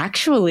like,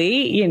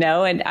 actually,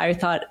 and I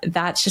thought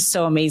that's just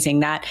so amazing,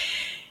 that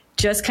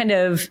just kind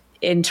of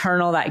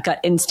internal, that gut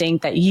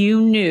instinct that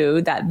you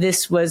knew that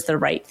this was the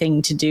right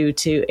thing to do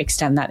to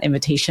extend that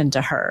invitation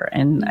to her.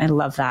 And I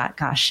love that.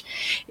 Gosh,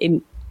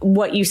 in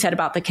what you said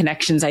about the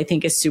connections, I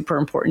think is super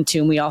important too.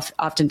 And we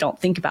often don't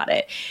think about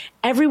it.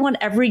 Everyone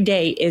every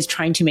day is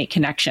trying to make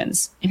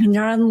connections. I mean,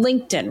 you're on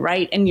LinkedIn,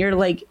 right? And you're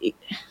like,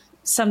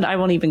 I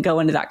won't even go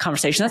into that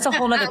conversation. That's a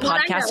whole nother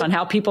podcast on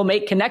how people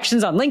make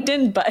connections on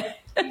LinkedIn, but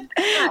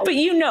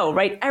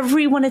right?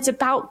 Everyone, it's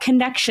about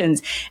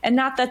connections, and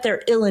not that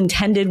they're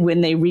ill-intended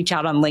when they reach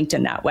out on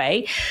LinkedIn that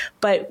way.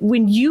 But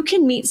when you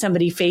can meet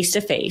somebody face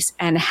to face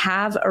and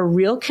have a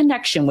real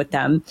connection with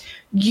them,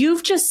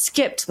 you've just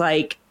skipped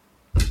like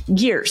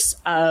years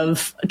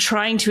of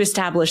trying to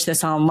establish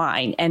this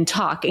online and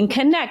talk and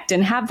connect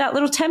and have that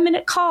little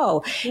 10-minute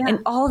call and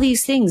all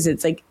these things.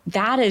 It's like,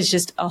 that is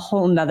just a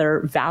whole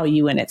nother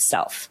value in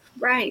itself.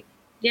 Right.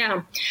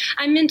 Yeah.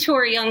 I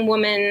mentor a young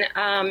woman.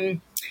 I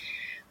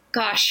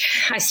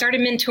started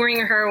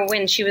mentoring her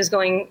when she was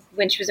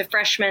a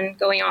freshman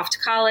going off to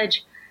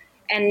college.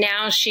 And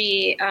now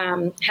she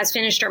has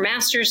finished her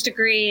master's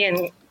degree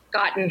and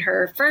gotten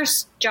her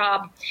first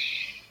job.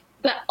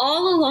 But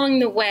all along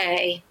the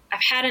way,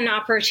 I've had an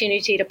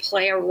opportunity to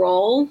play a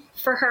role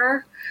for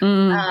her,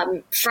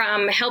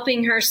 from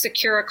helping her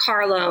secure a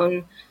car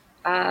loan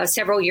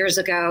several years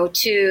ago,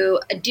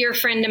 to a dear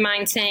friend of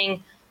mine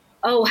saying,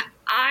 oh,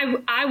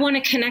 I want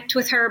to connect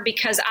with her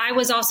because I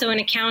was also an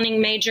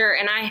accounting major,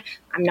 and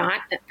I'm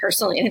not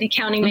personally an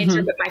accounting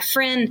major, but my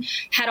friend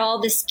had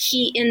all this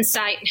key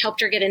insight and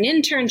helped her get an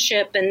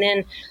internship and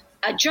then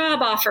a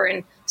job offer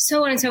and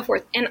so on and so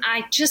forth. And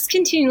I just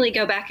continually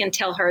go back and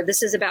tell her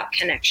this is about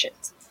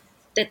connections,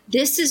 that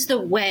this is the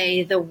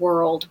way the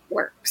world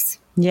works.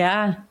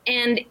 Yeah.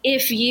 And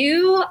if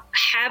you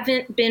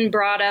haven't been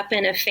brought up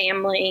in a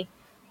family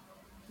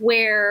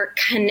where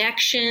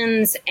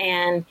connections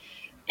and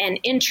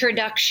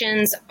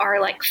introductions are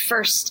like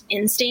first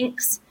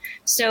instincts.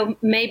 So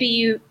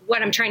maybe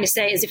what I'm trying to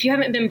say is, if you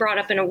haven't been brought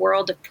up in a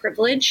world of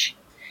privilege,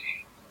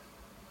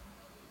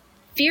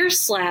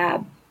 Fierce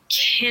Lab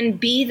can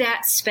be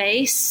that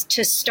space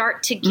to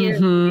start to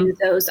give you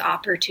those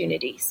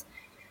opportunities,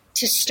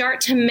 to start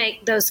to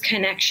make those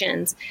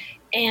connections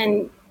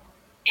and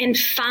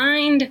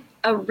find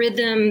a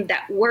rhythm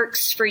that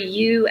works for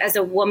you as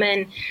a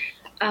woman.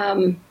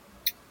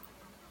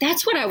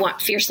 That's what I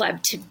want Fierce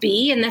Lab to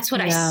be, and that's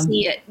what I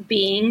see it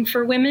being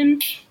for women.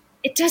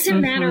 It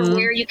doesn't matter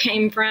where you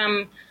came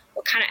from,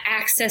 what kind of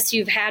access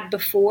you've had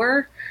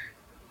before.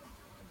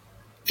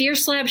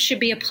 Fierce Lab should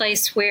be a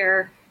place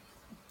where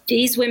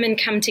these women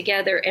come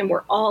together and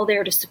we're all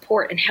there to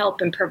support and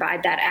help and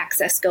provide that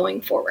access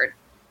going forward.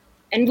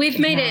 And we've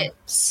made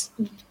it's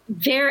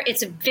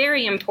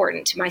very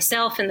important to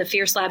myself and the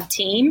Fierce Lab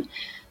team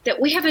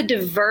that we have a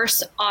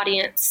diverse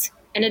audience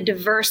and a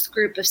diverse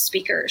group of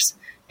speakers,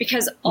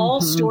 because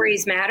all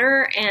stories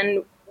matter.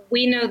 And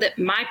we know that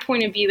my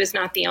point of view is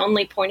not the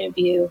only point of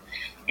view.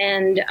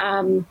 And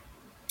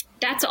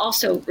that's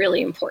also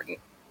really important.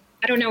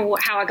 I don't know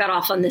how I got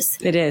off on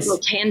this little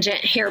tangent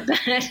here, but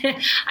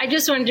I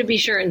just wanted to be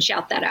sure and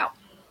shout that out.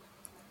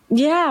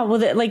 Yeah,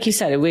 well, like you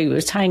said, we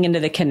were tying into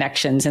the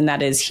connections, and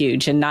that is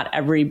huge. And not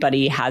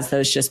everybody has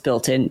those just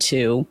built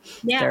into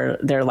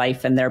their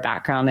life and their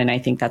background. And I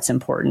think that's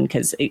important,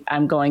 because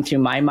I'm going through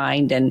my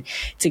mind, and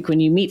it's like when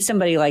you meet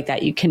somebody like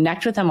that, you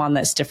connect with them on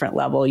this different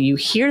level. You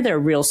hear their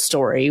real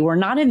story. We're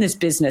not in this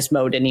business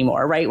mode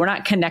anymore, right? We're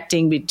not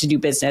connecting to do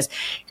business,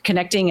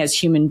 connecting as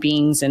human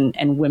beings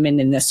and women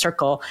in this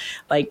circle.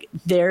 Like,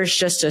 there's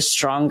just a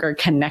stronger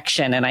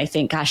connection. And I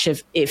think, gosh,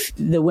 if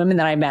the women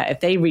that I met,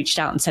 if they reached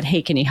out and said,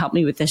 hey, can you help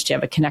me with this? Do you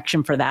have a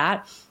connection for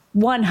that?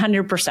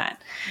 100%,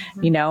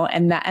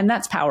 and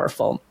that's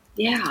powerful.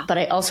 Yeah. But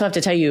I also have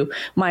to tell you,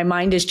 my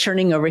mind is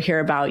churning over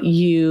here about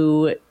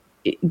you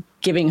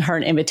giving her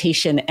an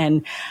invitation.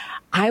 And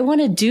I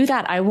want to do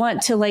that. I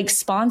want to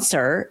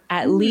sponsor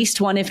at least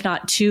one, if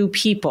not two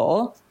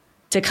people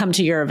to come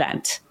to your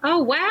event.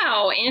 Oh,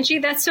 wow. Angie,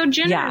 that's so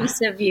generous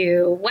of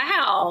you.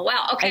 Wow.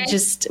 Okay. I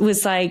just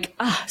was like,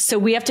 so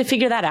we have to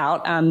figure that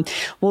out.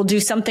 We'll do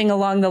something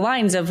along the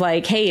lines of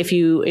hey, if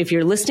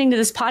you're listening to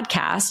this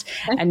podcast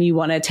and you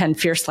want to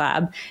attend Fierce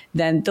Lab,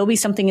 then there'll be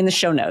something in the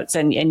show notes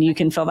and you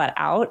can fill that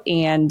out.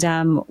 And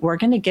we're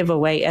going to give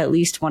away at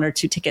least 1 or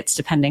 2 tickets,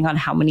 depending on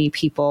how many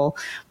people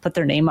put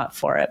their name up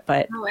for it.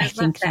 But I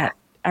think that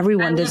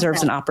everyone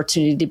deserves an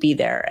opportunity to be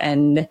there.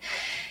 And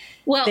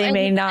they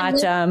may not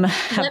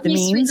have the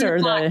means or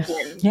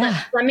the.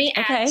 Yeah. Let me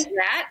add to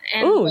that.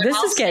 And this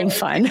is getting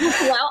fun.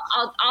 Well,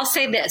 I'll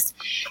say this.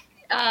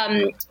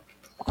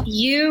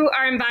 You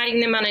are inviting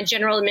them on a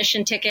general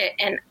admission ticket,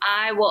 and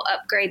I will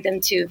upgrade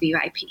them to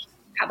VIP.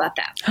 How about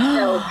that?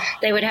 So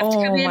they would have to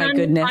come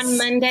in on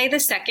Monday the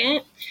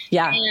 2nd.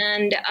 Yeah.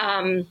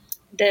 And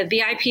the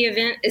VIP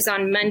event is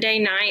on Monday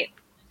night,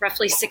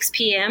 roughly 6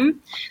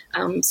 p.m.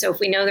 So if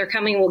we know they're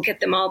coming, we'll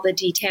get them all the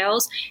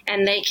details,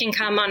 and they can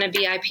come on a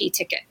VIP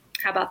ticket.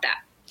 How about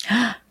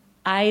that?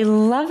 I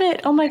love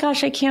it. Oh my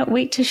gosh, I can't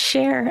wait to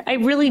share. I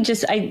really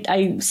just,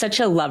 I'm such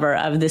a lover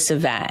of this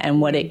event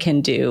and what it can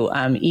do,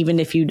 even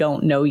if you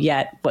don't know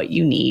yet what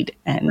you need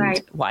and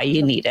why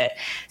you need it.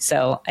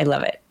 So I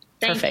love it.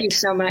 Thank Perfect. you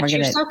so much.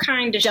 You're so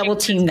kind to double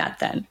team that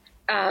then.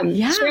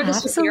 Share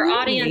this with your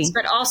audience,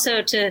 but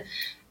also to,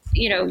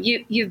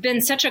 you've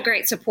been such a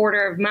great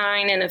supporter of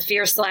mine and of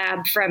Fierce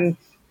Lab, from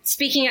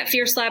speaking at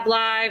Fierce Lab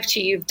Live to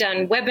you've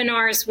done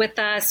webinars with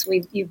us.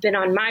 You've been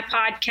on my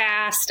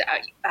podcast.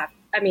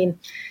 I mean,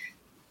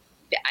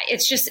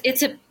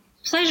 it's a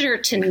pleasure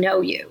to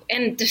know you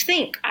and to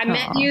think I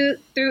met you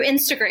through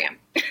Instagram.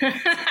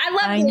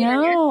 I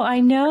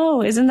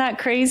know. Isn't that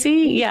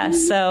crazy? Yeah.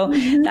 So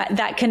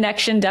that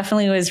connection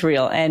definitely was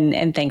real.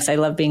 And thanks. I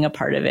love being a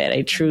part of it.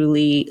 I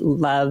truly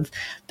love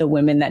the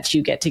women that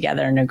you get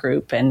together in a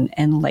group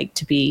and like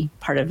to be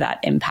part of that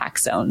impact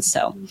zone.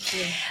 So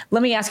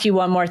let me ask you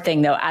one more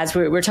thing though, as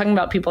we're talking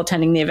about people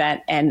attending the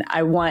event, and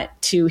I want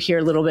to hear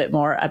a little bit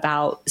more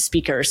about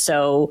speakers.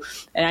 So,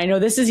 and I know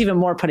this is even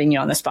more putting you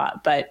on the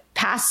spot, but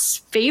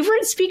past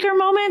favorite speaker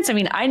moments. I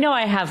mean, I know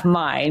I have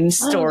mine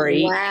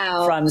story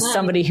from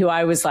somebody who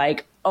I was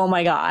like, oh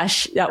my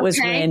gosh, that was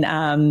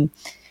when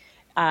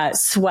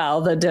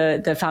Swell,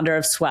 the founder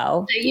of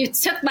Swell. So you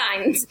took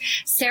mine,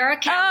 Sarah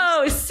Kaus.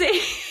 Oh, see,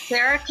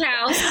 Sarah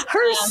Kaus.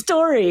 Her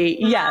story,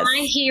 yes, my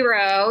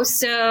hero.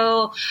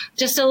 So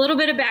just a little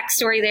bit of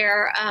backstory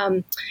there.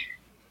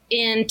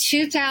 In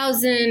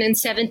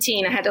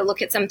 2017, I had to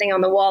look at something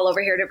on the wall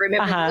over here to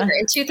remember.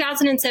 In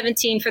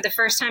 2017, for the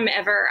first time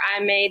ever,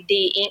 I made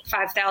the Inc.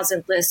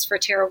 5000 list for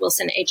Tara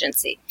Wilson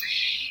Agency.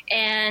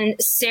 And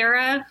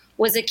Sarah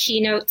was a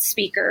keynote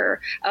speaker,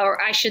 or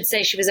I should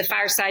say she was a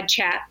fireside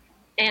chat.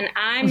 And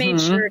I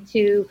made sure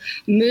to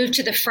move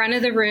to the front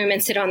of the room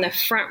and sit on the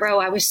front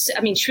row.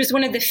 She was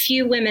one of the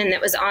few women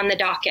that was on the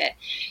docket.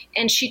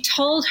 And she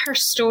told her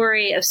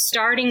story of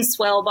starting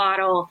Swell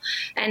Bottle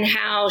and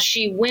how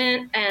she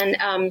went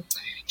and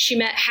she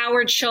met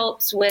Howard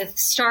Schultz with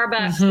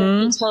Starbucks.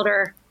 And he told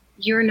her,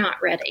 you're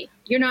not ready.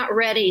 You're not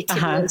ready to be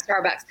in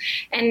Starbucks.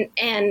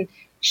 And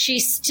she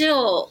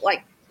still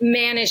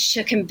managed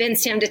to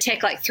convince him to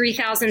take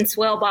 3,000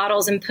 Swell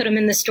bottles and put them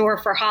in the store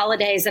for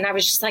holidays. And I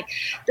was just like,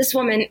 this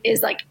woman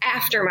is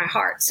after my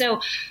heart. So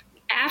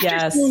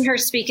after seeing her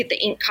speak at the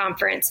Inc.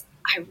 conference,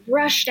 I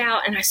rushed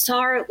out and I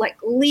saw her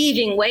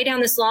leaving way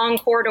down this long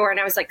corridor. And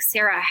I was like,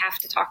 Sarah, I have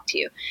to talk to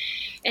you.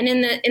 And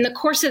in the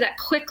course of that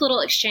quick little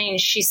exchange,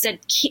 she said,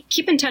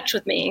 keep in touch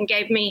with me, and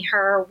gave me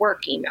her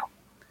work email.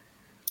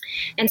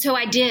 And so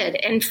I did.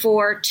 And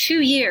for 2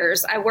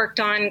 years, I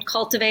worked on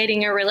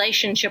cultivating a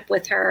relationship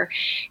with her.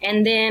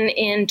 And then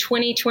in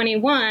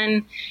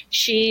 2021,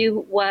 she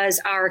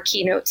was our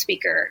keynote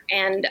speaker.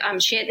 And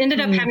she had ended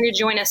up having to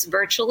join us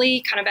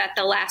virtually kind of at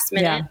the last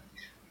minute.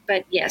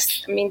 But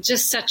yes,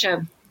 just such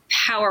a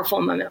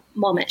powerful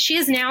moment. She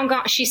has now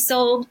she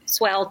sold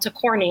Swell to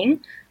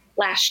Corning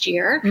last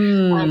year.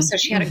 So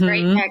she had a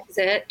great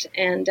exit.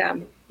 And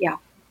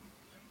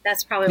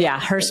that's probably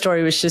her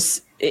story was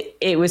just,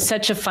 it was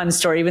such a fun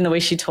story, even the way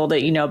she told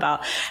it,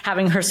 about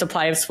having her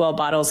supply of Swell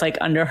bottles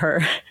under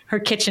her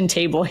kitchen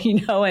table,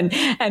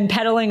 and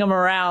peddling them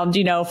around,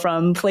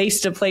 from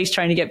place to place,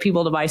 trying to get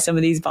people to buy some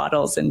of these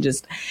bottles. And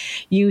just,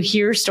 you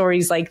hear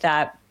stories like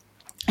that.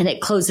 And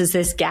it closes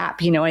this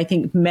gap. I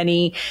think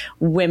many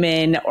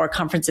women or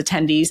conference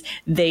attendees,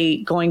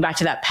 going back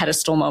to that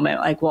pedestal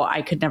moment, well,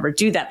 I could never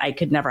do that. I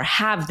could never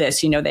have this.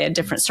 They had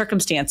different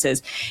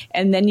circumstances.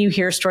 And then you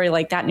hear a story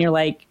like that and you're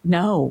like,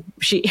 no,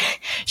 she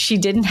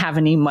didn't have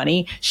any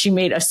money. She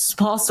made a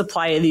small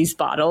supply of these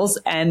bottles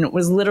and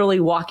was literally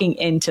walking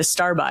into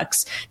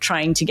Starbucks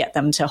trying to get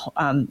them to,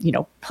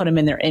 put them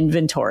in their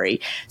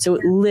inventory. So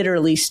it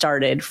literally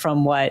started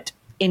from what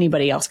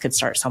anybody else could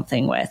start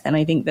something with. And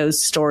I think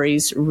those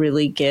stories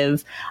really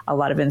give a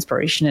lot of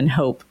inspiration and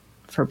hope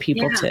for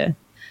people to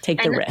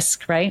take the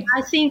risk, right?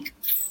 I think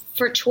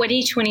for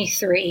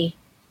 2023,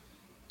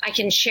 I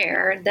can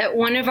share that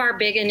one of our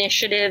big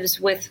initiatives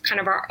with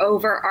kind of our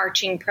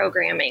overarching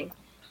programming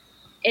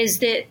is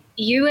that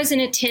you as an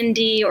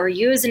attendee or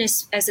you as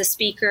a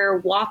speaker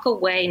walk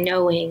away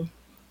knowing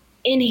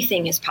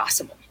anything is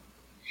possible.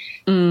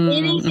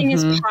 Anything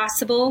is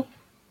possible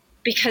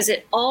because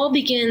it all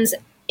begins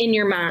in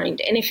your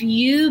mind. And if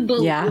you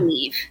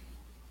believe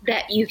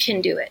that you can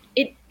do it,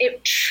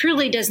 it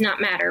truly does not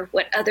matter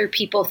what other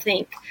people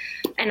think.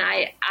 And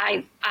I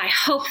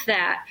hope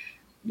that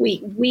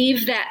we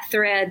weave that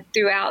thread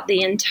throughout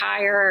the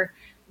entire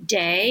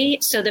day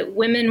so that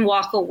women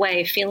walk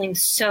away feeling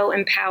so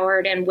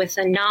empowered and with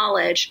the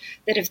knowledge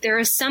that if there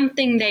is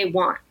something they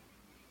want,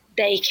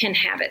 they can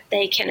have it,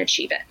 they can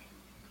achieve it,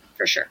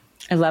 for sure.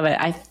 I love it.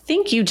 I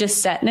think you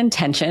just set an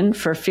intention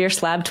for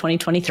Fierce Lab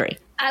 2023.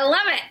 I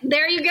love it.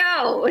 There you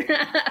go.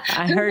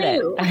 I heard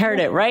it. I heard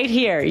it right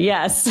here.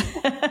 Yes.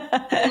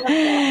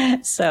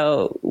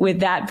 So with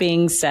that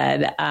being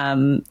said,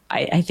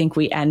 I think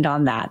we end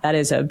on that. That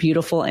is a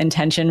beautiful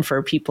intention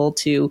for people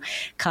to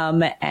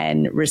come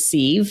and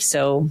receive.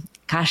 So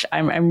gosh,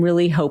 I'm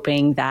really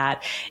hoping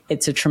that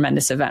it's a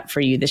tremendous event for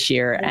you this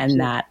year and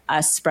that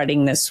us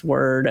spreading this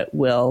word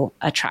will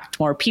attract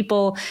more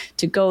people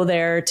to go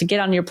there, to get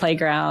on your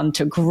playground,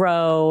 to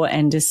grow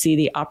and to see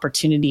the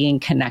opportunity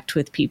and connect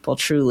with people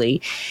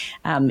truly.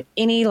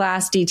 Any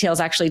last details?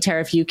 Actually, Tara,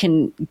 if you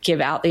can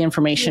give out the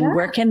information,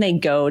 where can they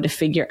go to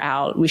figure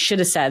out? We should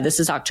have said this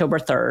is October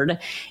 3rd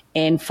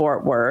in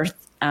Fort Worth.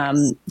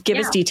 Give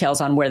us details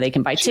on where they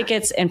can buy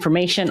tickets,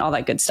 information, all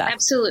that good stuff.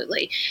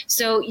 Absolutely.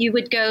 So you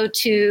would go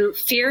to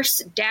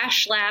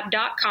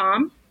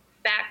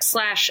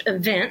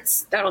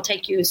fierce-lab.com/events. That'll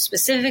take you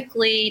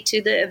specifically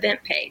to the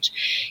event page.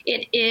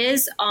 It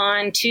is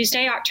on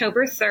Tuesday,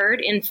 October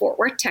 3rd in Fort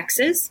Worth,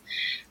 Texas.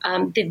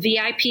 The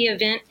VIP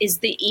event is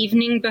the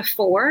evening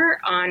before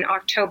on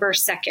October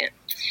 2nd.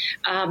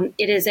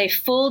 It is a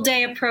full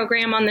day of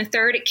program on the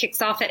 3rd. It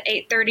kicks off at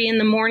 8:30 in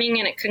the morning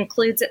and it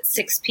concludes at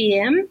 6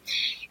 p.m.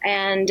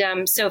 And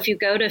so if you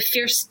go to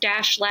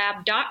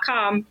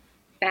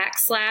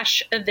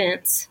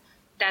fierce-lab.com/events,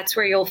 that's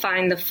where you'll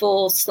find the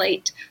full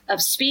slate of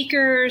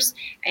speakers.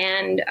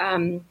 And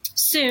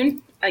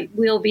soon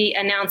we'll be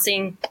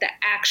announcing the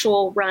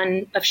actual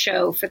run of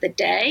show for the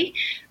day.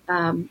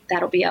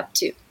 That'll be up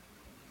too.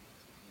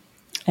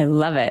 I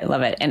love it.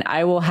 Love it. And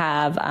I will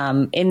have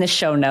in the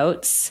show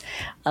notes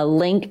a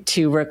link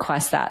to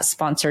request that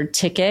sponsored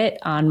ticket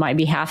on my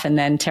behalf, and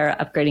then Tara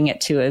upgrading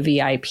it to a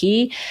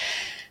VIP.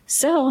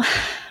 So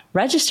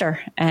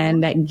register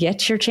and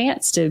get your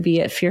chance to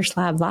be at Fierce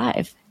Lab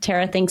Live.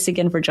 Tara, thanks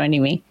again for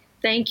joining me.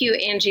 Thank you,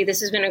 Angie.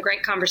 This has been a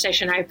great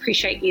conversation. I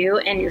appreciate you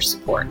and your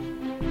support.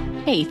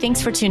 Hey,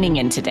 thanks for tuning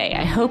in today.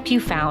 I hope you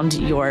found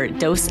your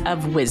dose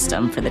of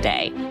wisdom for the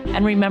day.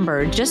 And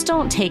remember, just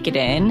don't take it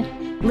in.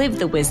 Live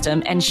the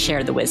wisdom and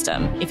share the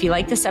wisdom. If you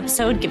like this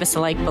episode, give us a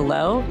like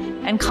below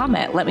and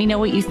comment. Let me know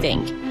what you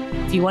think.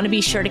 If you want to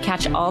be sure to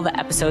catch all the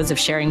episodes of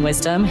Sharing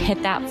Wisdom,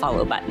 hit that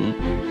follow button.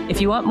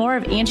 If you want more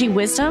of Angie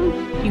Wisdom,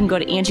 you can go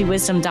to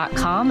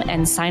angiewisdom.com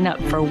and sign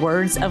up for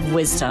Words of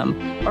Wisdom,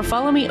 or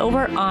follow me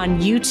over on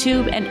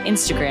YouTube and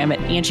Instagram at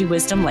Angie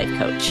Wisdom Life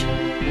Coach.